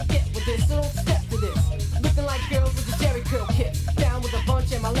 You can't get with this, so don't step to this. Looking like girls with the Jerry curl kit. Down with a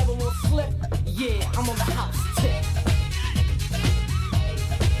bunch and my level won't slip. Yeah, I'm on the house tip.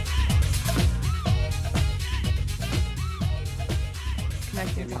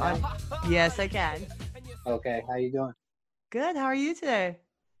 Connecting to audio. Yes, I can. Okay, how you doing? Good. How are you today?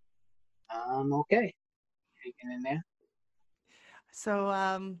 I'm okay. Hanging in there. So,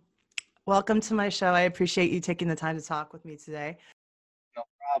 welcome to my show. I appreciate you taking the time to talk with me today. No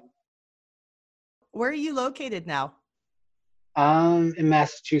problem. Where are you located now? In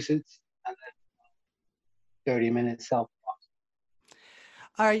Massachusetts. I live 30 minutes south of Boston.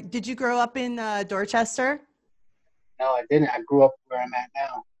 All right. Did you grow up in Dorchester? No, I didn't. I grew up where I'm at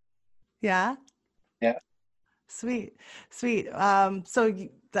now. Yeah. Yeah. Sweet, sweet. So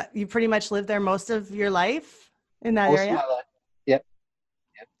you pretty much lived there most of your life in that Most area? of my life. Yep.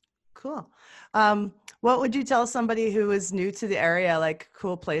 Cool. What would you tell somebody who is new to the area, like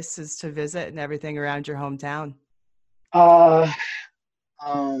cool places to visit and everything around your hometown? Uh,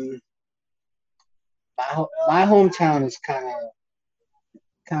 um, my hometown is kind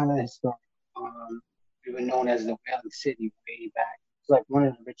of historic. We were known as the Whaling City way back. It's like one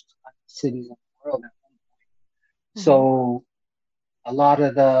of the richest cities in the world at one point. So a lot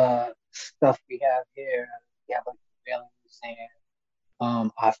of the stuff we have here, we have like the Whaling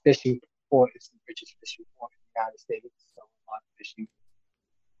Museum. Our fishing port is the richest fishing port in the United States. So a lot of fishing.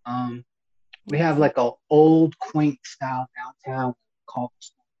 We have like a old quaint style downtown called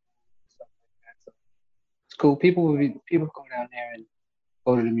stuff like that. So it's cool. People go down there and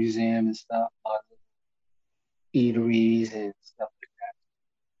go to the museum and stuff. A lot of eateries and stuff like that.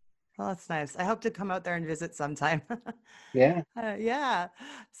 Well, that's nice. I hope to come out there and visit sometime. Yeah. Yeah.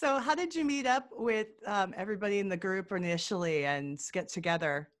 So, how did you meet up with everybody in the group initially and get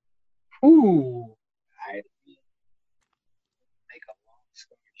together? Ooh. I make a long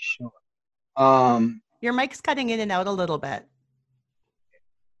story short. Your mic's cutting in and out a little bit.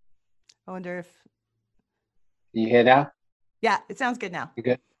 I wonder if. You hear that? Yeah, it sounds good now. You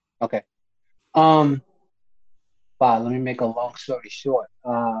good? Okay. Wow, let me make a long story short.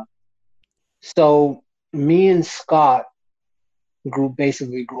 So me and Scott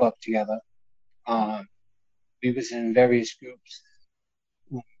basically grew up together. We was in various groups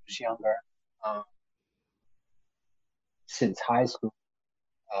when we was younger, since high school.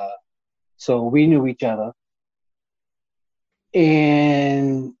 So we knew each other.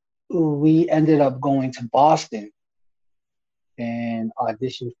 And we ended up going to Boston and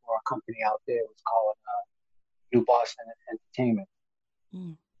auditioned for a company out there. It was called New Boston Entertainment.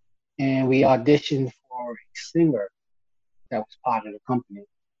 And we auditioned for a singer that was part of the company.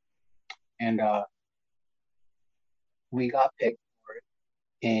 And we got picked for it.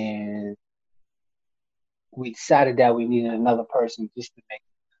 And we decided that we needed another person just to make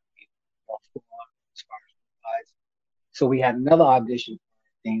it more full on as far as guys. So we had another audition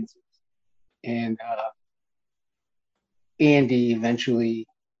for dances. And Andy eventually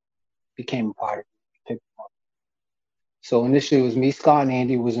became a part of it. We picked him up. So initially it was me, Scott, and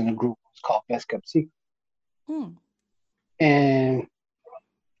Andy was in a group. It was called Best Kept Secret. And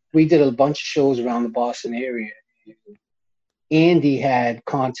we did a bunch of shows around the Boston area. Andy had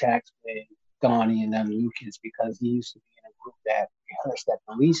contacts with Donnie and them New Kids because he used to be in a group that rehearsed at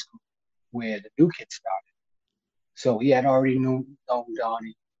the Lee School where the New Kids started. So he had already known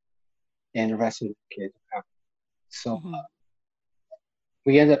Donnie and the rest of the kids. So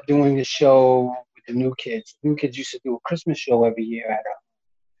we ended up doing the show with the New Kids. New Kids used to do a Christmas show every year at a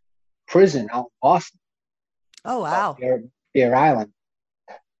prison out in Boston. Oh, wow. Bear Island.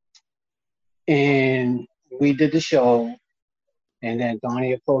 And we did the show, and then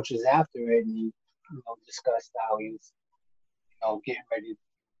Donnie approached us after it, and he, discussed how he was, getting ready to,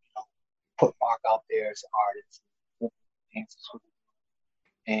 put Mark out there as an artist.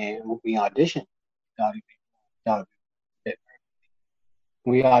 And we auditioned.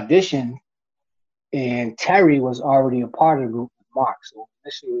 We auditioned, and Terry was already a part of the group with Mark. So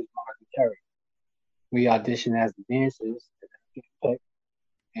initially it was Mark and Terry. We auditioned as the dancers,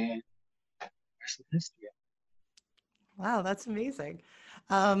 and rest of history. Wow, that's amazing.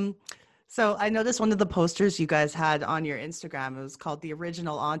 So I noticed one of the posters you guys had on your Instagram, it was called The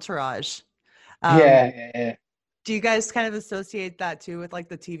Original Entourage. Yeah. Do you guys kind of associate that too with like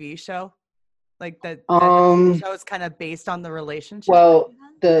the TV show? Like that the TV show is kind of based on the relationship? Well,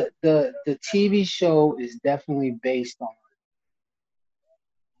 the TV show is definitely based on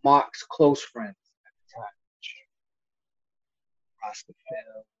Mark's close friends at the time. Rasta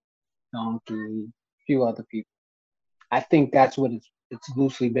Phil, Donkey, a few other people. I think that's what it's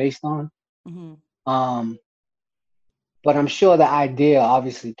loosely based on. But I'm sure the idea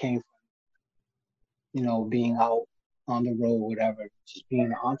obviously came from, being out on the road, whatever, just being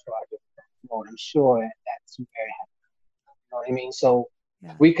an entourage. I'm sure that's where it happened. You know what I mean? So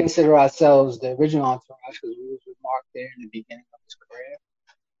we consider ourselves the original entourage because we was with Mark there in the beginning of his career.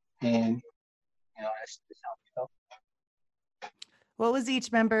 And, that's how we felt. What was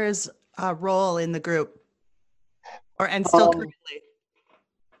each member's role in the group? And still currently?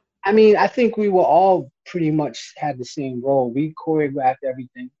 I mean, I think we were all pretty much had the same role. We choreographed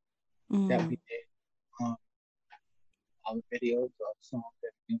everything that we did. All the videos, all the songs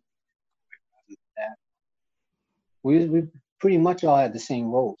that we did. We pretty much all had the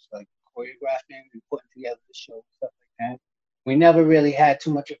same roles, like choreographing and putting together the show, stuff like that. We never really had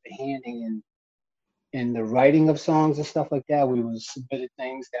too much of a hand in the writing of songs and stuff like that. We was submitted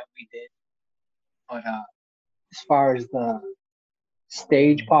things that we did. But as far as the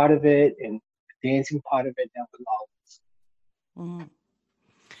stage part of it and dancing part of it, that was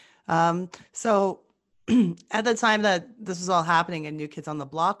always. So at the time that this was all happening and New Kids on the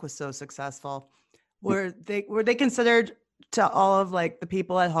Block was so successful, were they considered to all of like the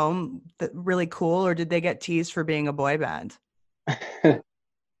people at home really cool, or did they get teased for being a boy band? I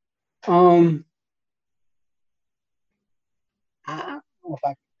don't know if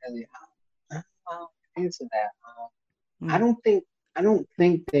I can really answer that. I don't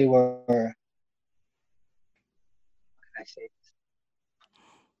think they were. How can I say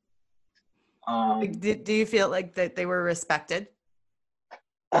this? Do you feel like that they were respected?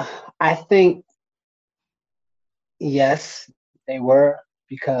 I think yes, they were,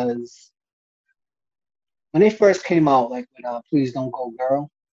 because when they first came out, like with "Please Don't Go, Girl,"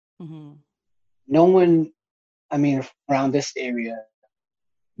 no one, I mean, around this area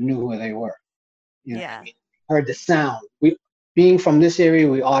knew who they were. You know what I mean? Heard the sound. We, being from this area,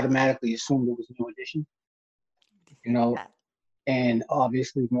 we automatically assumed it was New Edition. You know, and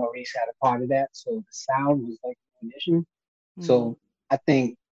obviously Maurice had a part of that, so the sound was like New Edition. So I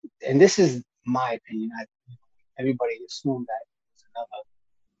think, and this is my opinion, everybody assumed that it was another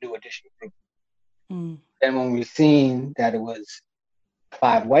New Edition group. Then when we seen that it was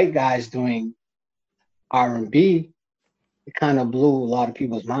 5 white guys doing R&B, it kind of blew a lot of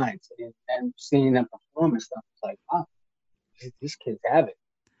people's minds. And seeing them perform and stuff, it's like, wow, these kids have it.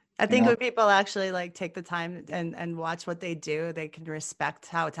 I think when people actually like take the time and watch what they do, they can respect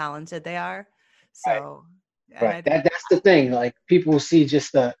how talented they are. So right. That's the thing. Like, people see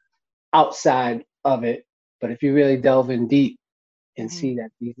just the outside of it, but if you really delve in deep and see that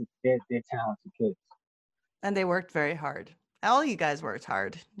they're talented kids. And they worked very hard. All you guys worked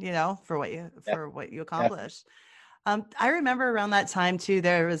hard, you know, for what you accomplished. I remember around that time too,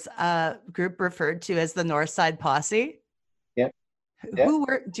 there was a group referred to as the North Side Posse.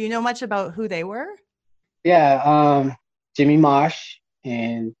 Do you know much about who they were? Yeah, Jimmy Marsh,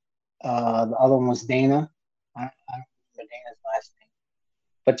 and the other one was Dana. I don't remember Dana's last name.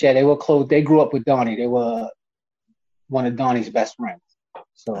 But yeah, they were close. They grew up with Donnie. They were one of Donnie's best friends.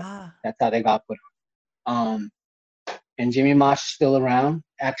 So that's how they got put on. And Jimmy Marsh is still around.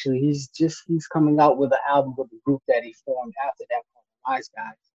 Actually, he's coming out with an album with the group that he formed after that, called Wise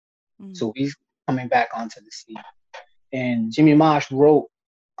Guys. So he's coming back onto the scene. And Jimmy Marsh wrote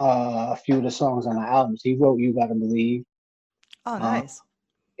a few of the songs on the albums. He wrote "You Gotta Believe." Oh, nice.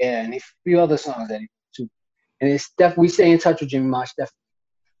 Yeah, and a few other songs that he wrote too. And it's definitely, we stay in touch with Jimmy Marsh, definitely.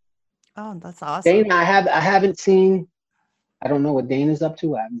 Oh, that's awesome. Dana, I haven't seen. I don't know what Dana's up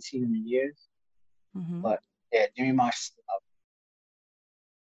to. I haven't seen him in years. But yeah, Jimmy Marsh is still up.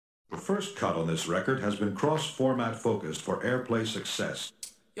 The first cut on this record has been cross-format focused for airplay success.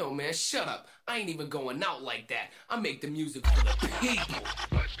 Yo, man, shut up. I ain't even going out like that. I make the music for the people.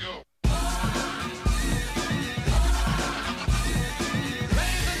 Let's go.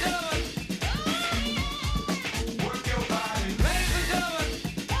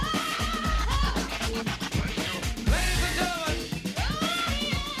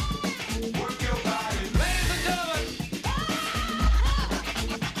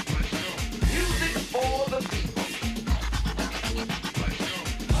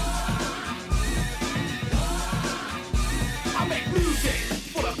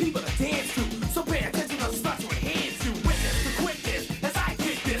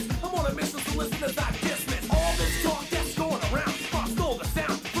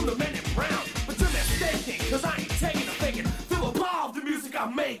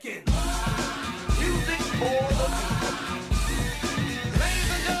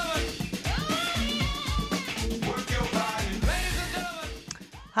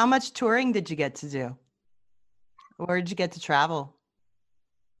 How much touring did you get to do? Where did you get to travel?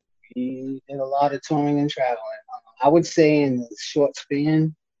 We did a lot of touring and traveling. I would say in the short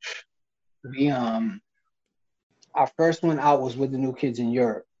span, we our first one out was with the New Kids in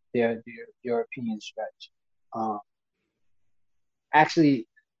Europe, their European stretch. Actually,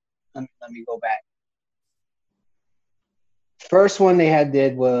 let me go back. First one they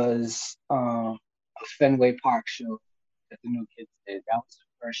did was a Fenway Park show that the New Kids did. That was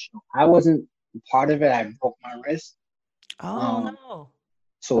the first show. I wasn't part of it. I broke my wrist. Oh, no.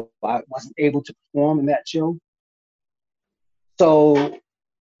 So I wasn't able to perform in that show. So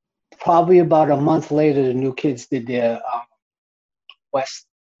probably about a month later, the New Kids did their West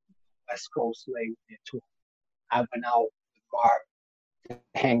Coast their tour. I went out with Mark to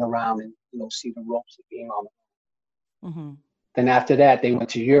hang around and see the ropes of being on the road. Then after that, they went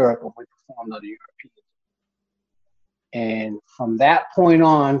to Europe and we performed other Europeans. And from that point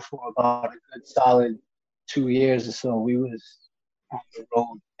on, for about a good solid 2 years or so, we was on the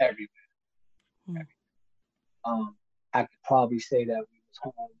road everywhere. I could probably say that we was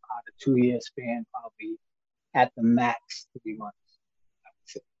home out of 2 year span, probably at the max 3 months. I would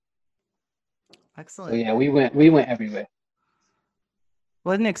say. Excellent. So yeah, we went everywhere.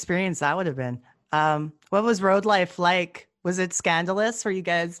 What an experience that would have been. What was road life like? Was it scandalous? Were you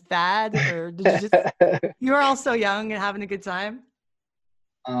guys bad, or did you just you were all so young and having a good time?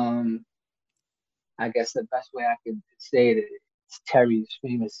 I guess the best way I could say it is Terry's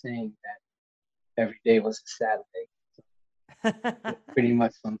famous saying that every day was a Saturday. So pretty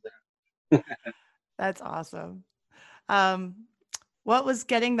much something. That's awesome. What was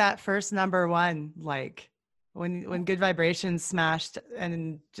getting that first number one like? When Good Vibrations smashed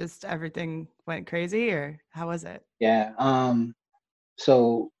and just everything went crazy, or how was it? Yeah.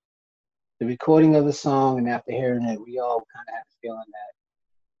 So the recording of the song, and after hearing it, we all kind of had a feeling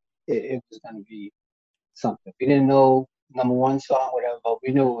that it was going to be something. We didn't know number one song, whatever, but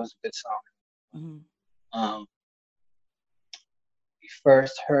we knew it was a good song. Mm-hmm. We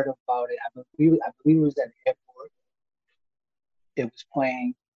first heard about it. I believe it was at the airport. It was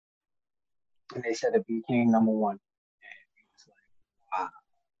playing, and they said it became number one. And we was like, wow,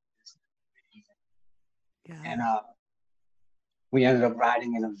 this is amazing. Yeah. And we ended up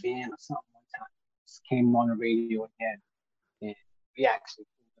riding in a van or something one time. Just came on the radio again, and we actually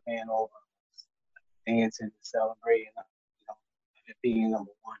pulled the van over, dancing and celebrating, it being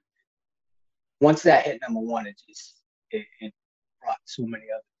number one. Once that hit number one, it brought so many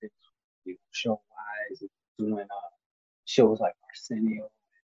other things, show wise, doing shows like Arsenio,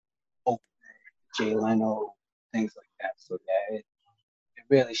 Oprah, Jay Leno, things like that. So yeah, it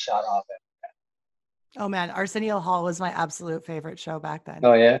really shot off after that. Oh man, Arsenio Hall was my absolute favorite show back then.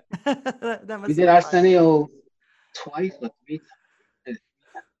 Oh yeah, that was we did Arsenio twice or 3 times.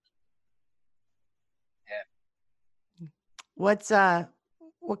 Yeah.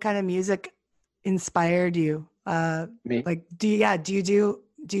 What kind of music inspired you? Me? Like, do you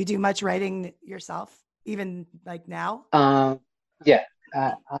do much writing yourself, even like now? Yeah,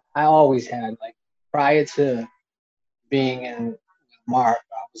 I always had, like, prior to being in Mark,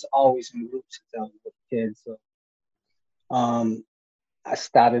 I was always in groups since I was a kid. So, I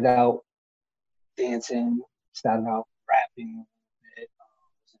started out dancing, started out rapping a bit,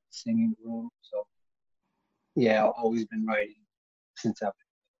 was in the singing group. So, yeah, I've always been writing since I've been.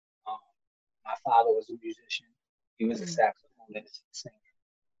 My father was a musician. He was a saxophonist, singer.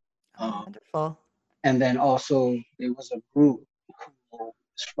 Wonderful. And then also there was a group who was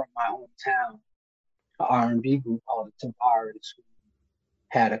from my hometown, an R&B group called the Tavares, who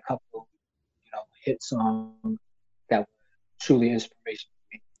had a couple, hit songs that were truly inspirational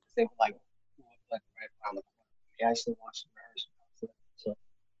to me. They were like right around the corner. I used to watch them rehearsal, so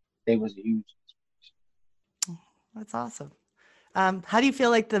they was a huge inspiration. That's awesome. How do you feel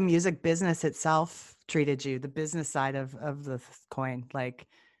like the music business itself treated you, the business side of the coin? Like,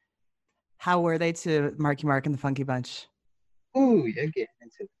 how were they to Marky Mark and the Funky Bunch? Ooh, you're getting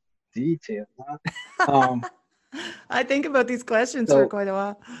into details, huh? I think about these questions for quite a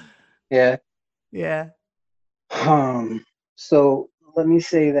while. Yeah. Yeah. So let me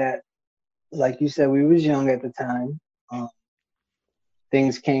say that, like you said, we was young at the time.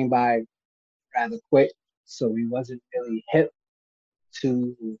 Things came by rather quick, so we wasn't really hip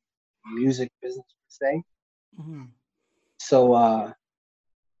to music business per se. Mm-hmm. So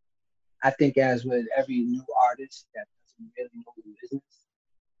I think, as with every new artist that doesn't really know the business,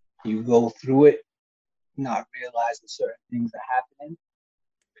 you go through it not realizing certain things are happening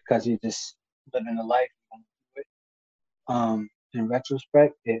because you're just living a life going through it. In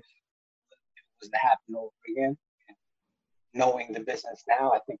retrospect, if it was to happen over again, and knowing the business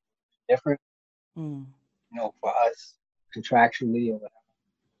now, I think it's different. For us, contractually or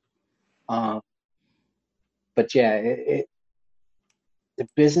whatever. But yeah, the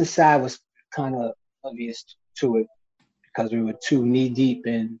business side was kind of obvious to it because we were too knee deep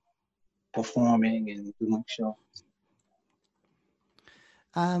in performing and doing shows.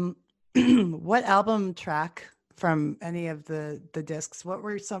 What album track from any of the discs? What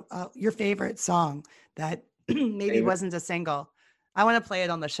were some your favorite song that maybe wasn't a single? I want to play it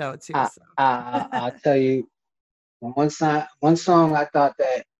on the show too. I'll tell you, one song I thought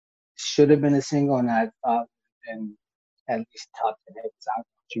that should have been a single, and I thought would have been at least top 10 hits. I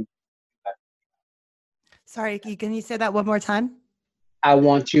Want You. Sorry, can you say that one more time? I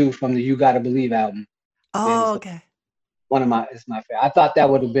Want You from the You Gotta Believe album. Oh, okay. It's my favorite. I thought that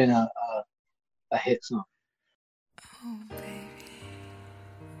would have been a hit song. Oh, baby.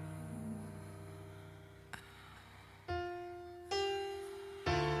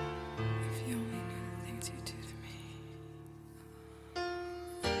 If you only knew the things you do to me.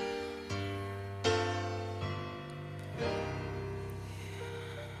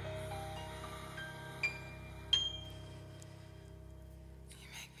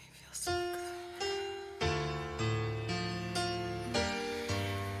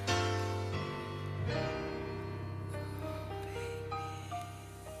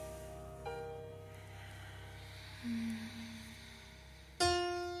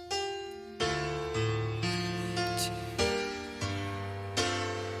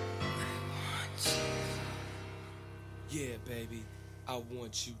 I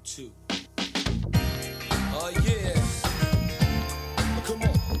want you to. Oh yeah. Come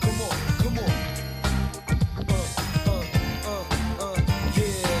on, come on, come on.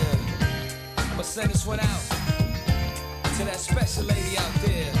 Yeah. I'ma send this one out to that special lady out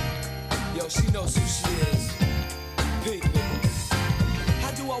there. Yo, she knows who she is. People.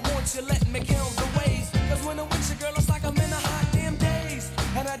 How do I want you? Let me count the ways. Cause when I'm with you, girl, it's like I'm in a hot damn daze.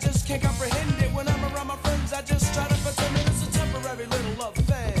 And I just can't comprehend it. When I'm around my friends, I just try to pretend that it's a temporary little love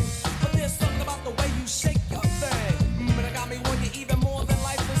thing. But there's something about the way you shake your thing. But it got me wanting you even more than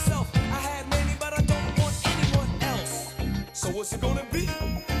life itself. I had many, but I don't want anyone else. So what's it gonna be?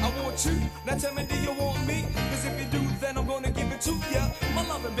 I want you. Now tell me, do you want me? Cause if you do, then I'm gonna give it to ya. My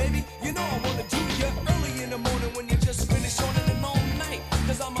loving baby, you know I wanna do ya. Early in the morning when you just finished on it and all night.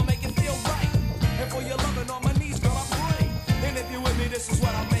 Cause I'ma make it feel right. And for your loving on my knees, girl, I pray. And if you're with me, this is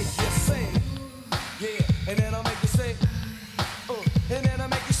what I'll make you sing. Yeah, and then I'll make you say, and then I'll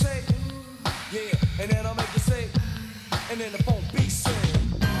make you say, yeah, and then I'll make you say, and then the phone beat sing.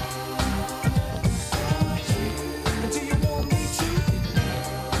 Do you want me to?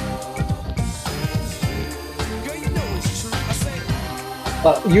 Girl, you know it's true. I say,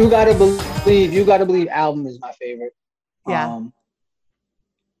 You Gotta Believe album is my favorite. Yeah.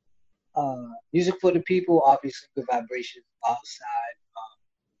 Music for the People, obviously, Good Vibrations, Outside.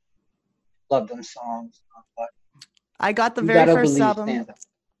 Love them songs. But I got the You very Gotta first Believe album. stands out.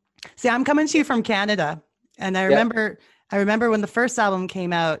 See, I'm coming to you from Canada, and I remember when the first album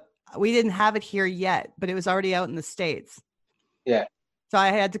came out. We didn't have it here yet, but it was already out in the States. Yeah. So I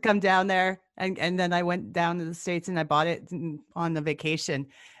had to come down there, and then I went down to the States and I bought it on the vacation,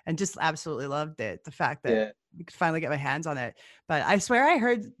 and just absolutely loved it. The fact that we could finally get my hands on it. But I swear I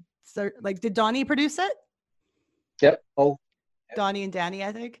heard, did Donnie produce it? Yep. Oh. Donnie and Danny,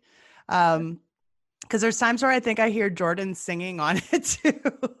 I think. Because there's times where I think I hear Jordan singing on it too.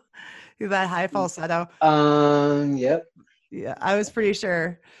 That high falsetto. Yep. Yeah, I was pretty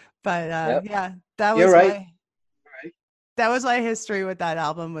sure. But yeah, that You're was right. that was my history with that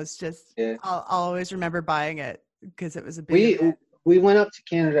album. Was just I'll always remember buying it because it was a big event. We went up to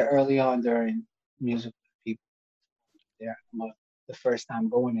Canada early on during Music for the People. Yeah, the first time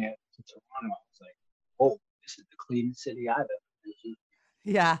going there to Toronto, I was like, "Oh, this is the cleanest city I've ever been to."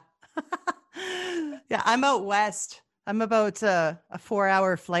 Yeah. Yeah, I'm out west. I'm about a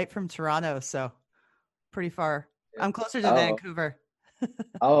 4-hour flight from Toronto, so pretty far. I'm closer to Vancouver.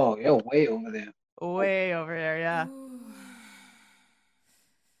 Oh, you're way over there. Way over there, yeah.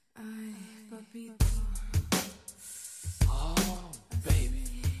 oh,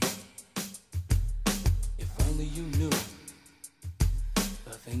 baby. If only you knew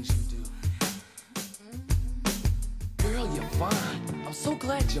the things you do. Girl, you're fine. I'm so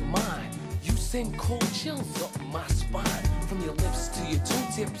glad you're mine. You send cold chills up my spine. From your lips to your toe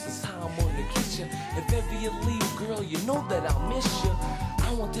tips is how I'm gonna kiss you. If ever you leave, girl, you know that I'll miss you.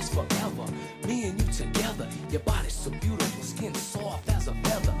 I want this forever, me and you together. Your body's so beautiful, skin soft as a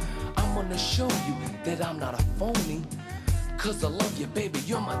feather. I'm gonna show you that I'm not a phony. Cause I love you, baby,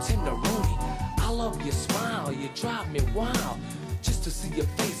 you're my tenderoni. I love your smile, you drive me wild. Just to see your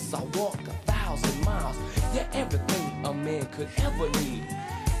face, I walk 1,000 miles. You're everything a man could ever need.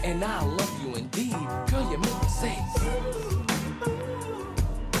 And I love you indeed. Girl, you make me say,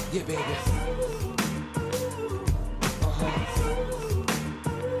 yeah, baby.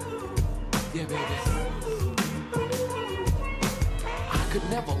 Yeah, baby. I could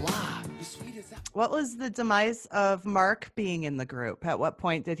never lie. You're sweet as that. What was the demise of Mark being in the group? At what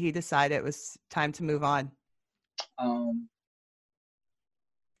point did he decide it was time to move on?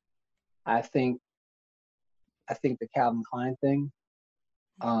 I think the Calvin Klein thing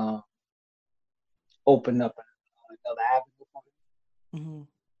opened up another avenue for him. Mm-hmm.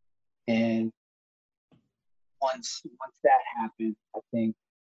 And once that happened, I think,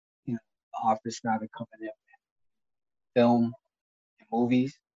 the offers started coming in, film and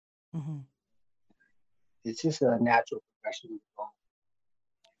movies. Mm-hmm. It's just a natural progression to go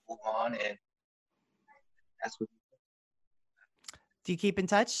move on, and that's what. Do you keep in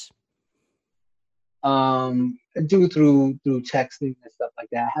touch? I do through texting and stuff like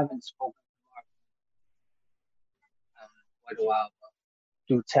that. I haven't spoken to Mark in quite a while, but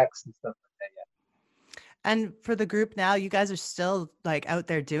through text and stuff like that, yeah. And for the group now, you guys are still like out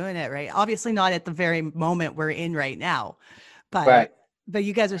there doing it, right? Obviously not at the very moment we're in right now, but but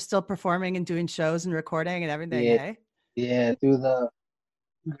you guys are still performing and doing shows and recording and everything, eh? Yeah, through the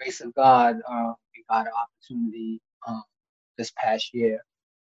grace of God, we got an opportunity this past year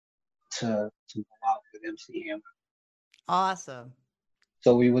to go out with MC Hammer. Awesome.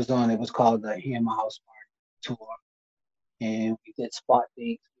 So it was called the Hammer House Party Tour. and we did spot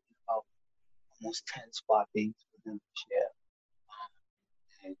dates. We did about almost 10 spot dates with them this year.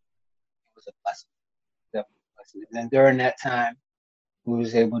 And it was a blessing, definitely a blessing. And then during that time, we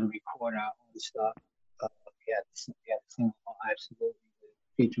was able to record our own stuff. We had the single Absolutely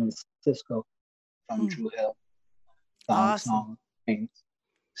featuring Cisco from Drew Hill. Awesome. Song.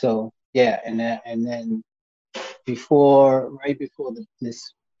 So yeah, and then right before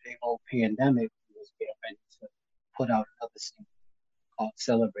this big old pandemic, we was getting ready to put out another single called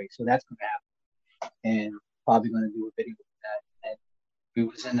Celebrate. So that's gonna happen, and probably gonna do a video with that. And we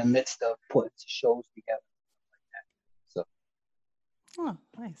was in the midst of putting shows together like that. So. Oh,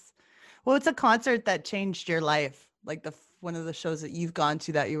 nice. Well, it's a concert that changed your life, like one of the shows that you've gone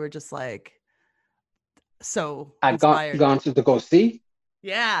to that you were just like so I've gone to go see.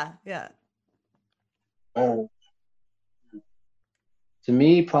 Yeah. Oh, to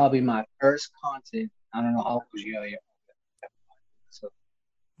me, probably my first concert. I don't know how old you are. So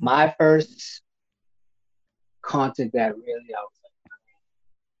my first concert that really I was like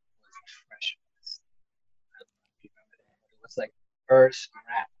was Fresh West. I don't know if you remember that. It was like first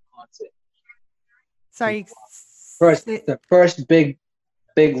rap concert. Sorry. The first big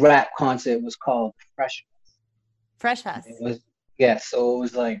rap concert was called Fresh Fest. Fresh Fest. It was so it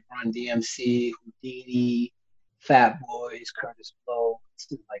was like Run DMC, Houdini, Fat Boys, Curtis Blow.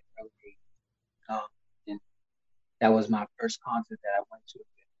 It's like really, and that was my first concert that I went to.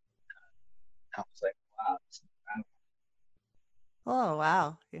 I was like, wow, this is incredible. Oh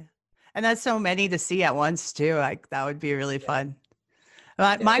wow, yeah, and that's so many to see at once too. Like that would be really fun.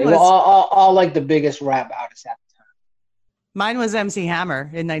 Mine was all like the biggest rap artists at the time. Mine was MC Hammer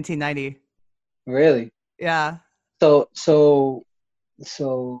in 1990. Really? Yeah. So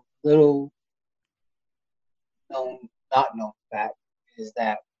little not known fact is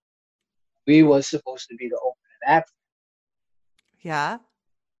that we was supposed to be the opening act. Yeah.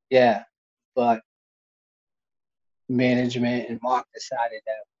 Yeah, but management and Mark decided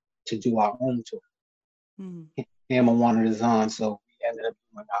to do our own tour. Mm-hmm. Hammer wanted his on, so we ended up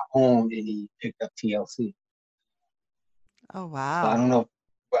doing our own, and he picked up TLC. Oh wow! So I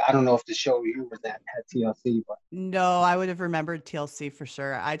don't know if the show you was at had TLC, but no, I would have remembered TLC for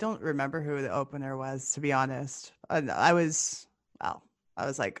sure. I don't remember who the opener was, to be honest. I was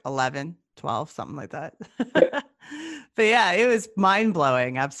like 11, 12, something like that. But yeah, it was mind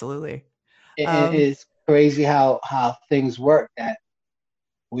blowing. Absolutely. It is crazy how things work. That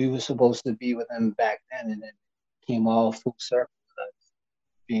we were supposed to be with them back then, and then came all full circle with us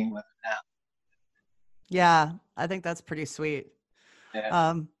being with them now. Yeah, I think that's pretty sweet.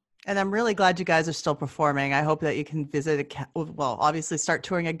 Yeah. And I'm really glad you guys are still performing. I hope that you can visit, obviously start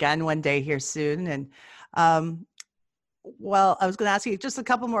touring again one day here soon. And well, I was going to ask you just a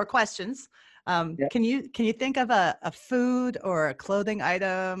couple more questions. Can you think of a food or a clothing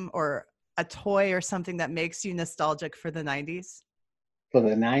item or a toy or something that makes you nostalgic for the 90s? For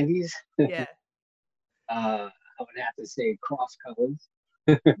the 90s? Yeah. I would have to say cross colors.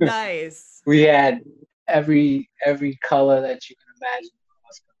 Nice. We had every color that you can imagine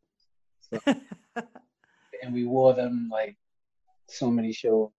cross colors. So, and we wore them like so many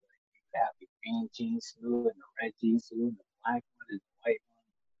shows. Like, we had the green jean suit and the red jean suit and the black one and the white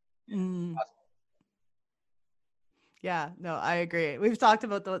one. Yeah, no, I agree. We've talked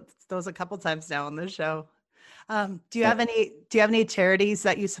about those a couple times now on this show. Do you have any charities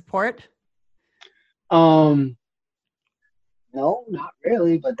that you support? No, not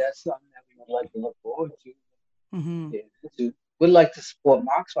really, but that's something that we would like to look forward to. Mm-hmm. Yeah, we'd like to support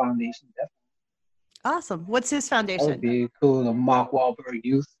Mark's foundation, definitely. Awesome. What's his foundation? That would be cool. The Mark Wahlberg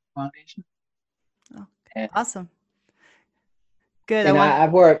Youth Foundation. Oh, and, awesome. Good. And I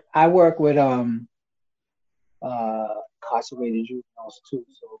work with incarcerated juveniles too,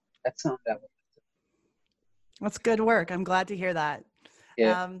 so that's something that. That's good work. I'm glad to hear that.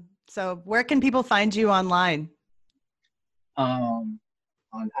 Yeah. So where can people find you online? On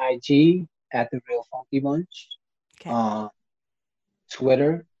IG at The Real Funky Bunch. Okay.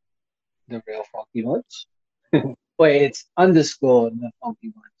 Twitter, The Real Funky Bunch. Wait, it's _ The Funky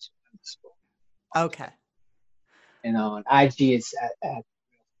Bunch _. Okay. And on IG, it's at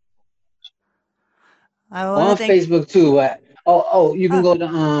on Facebook too. You can go to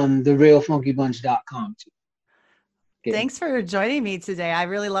therealfunkybunch.com too. Okay. Thanks for joining me today. I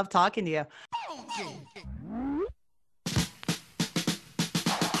really love talking to you.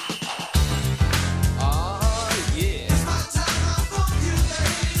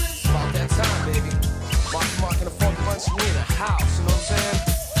 We in the house, you know what I'm saying?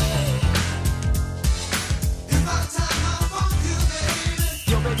 It's my time, I want you,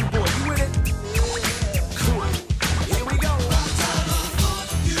 baby. Yo, baby boy, you with it? Cool. Here we go.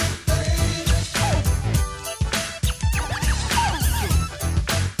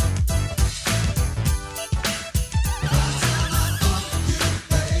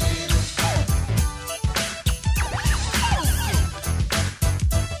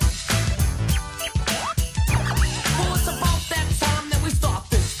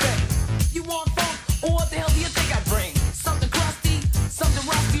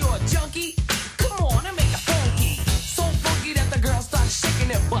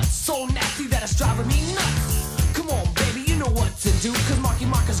 their butts so nasty that it's driving me nuts. Come on, baby, you know what to do, cause Marky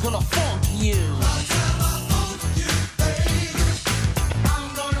Mark is gonna funk you.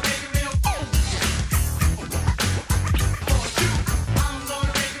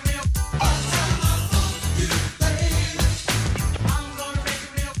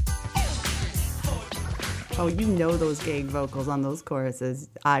 Oh, you know those gang vocals on those choruses.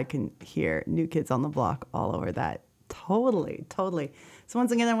 I can hear New Kids on the Block all over that. Totally. So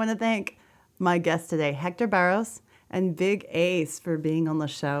once again, I want to thank my guests today, Hector Barros and Big Ace, for being on the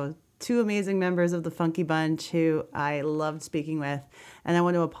show. Two amazing members of the Funky Bunch who I loved speaking with. And I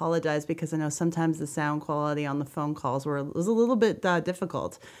want to apologize because I know sometimes the sound quality on the phone calls was a little bit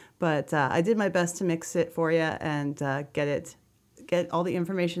difficult. But I did my best to mix it for you and get all the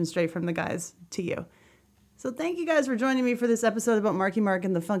information straight from the guys to you. So thank you guys for joining me for this episode about Marky Mark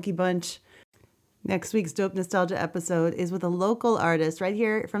and the Funky Bunch. Next week's Dope Nostalgia episode is with a local artist right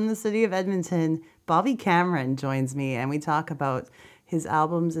here from the city of Edmonton. Bobby Cameron joins me, and we talk about his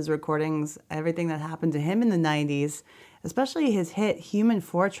albums, his recordings, everything that happened to him in the 90s, especially his hit Human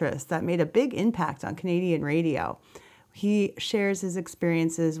Fortress that made a big impact on Canadian radio. He shares his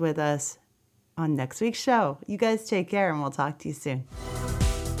experiences with us on next week's show. You guys take care, and we'll talk to you soon.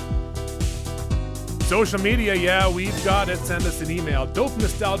 Social media, yeah, we've got it. Send us an email,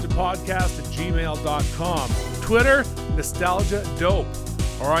 dopenostalgiapodcast@gmail.com. Twitter, Nostalgia Dope.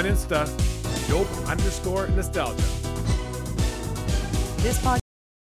 Or on Insta, Dope_Nostalgia. This podcast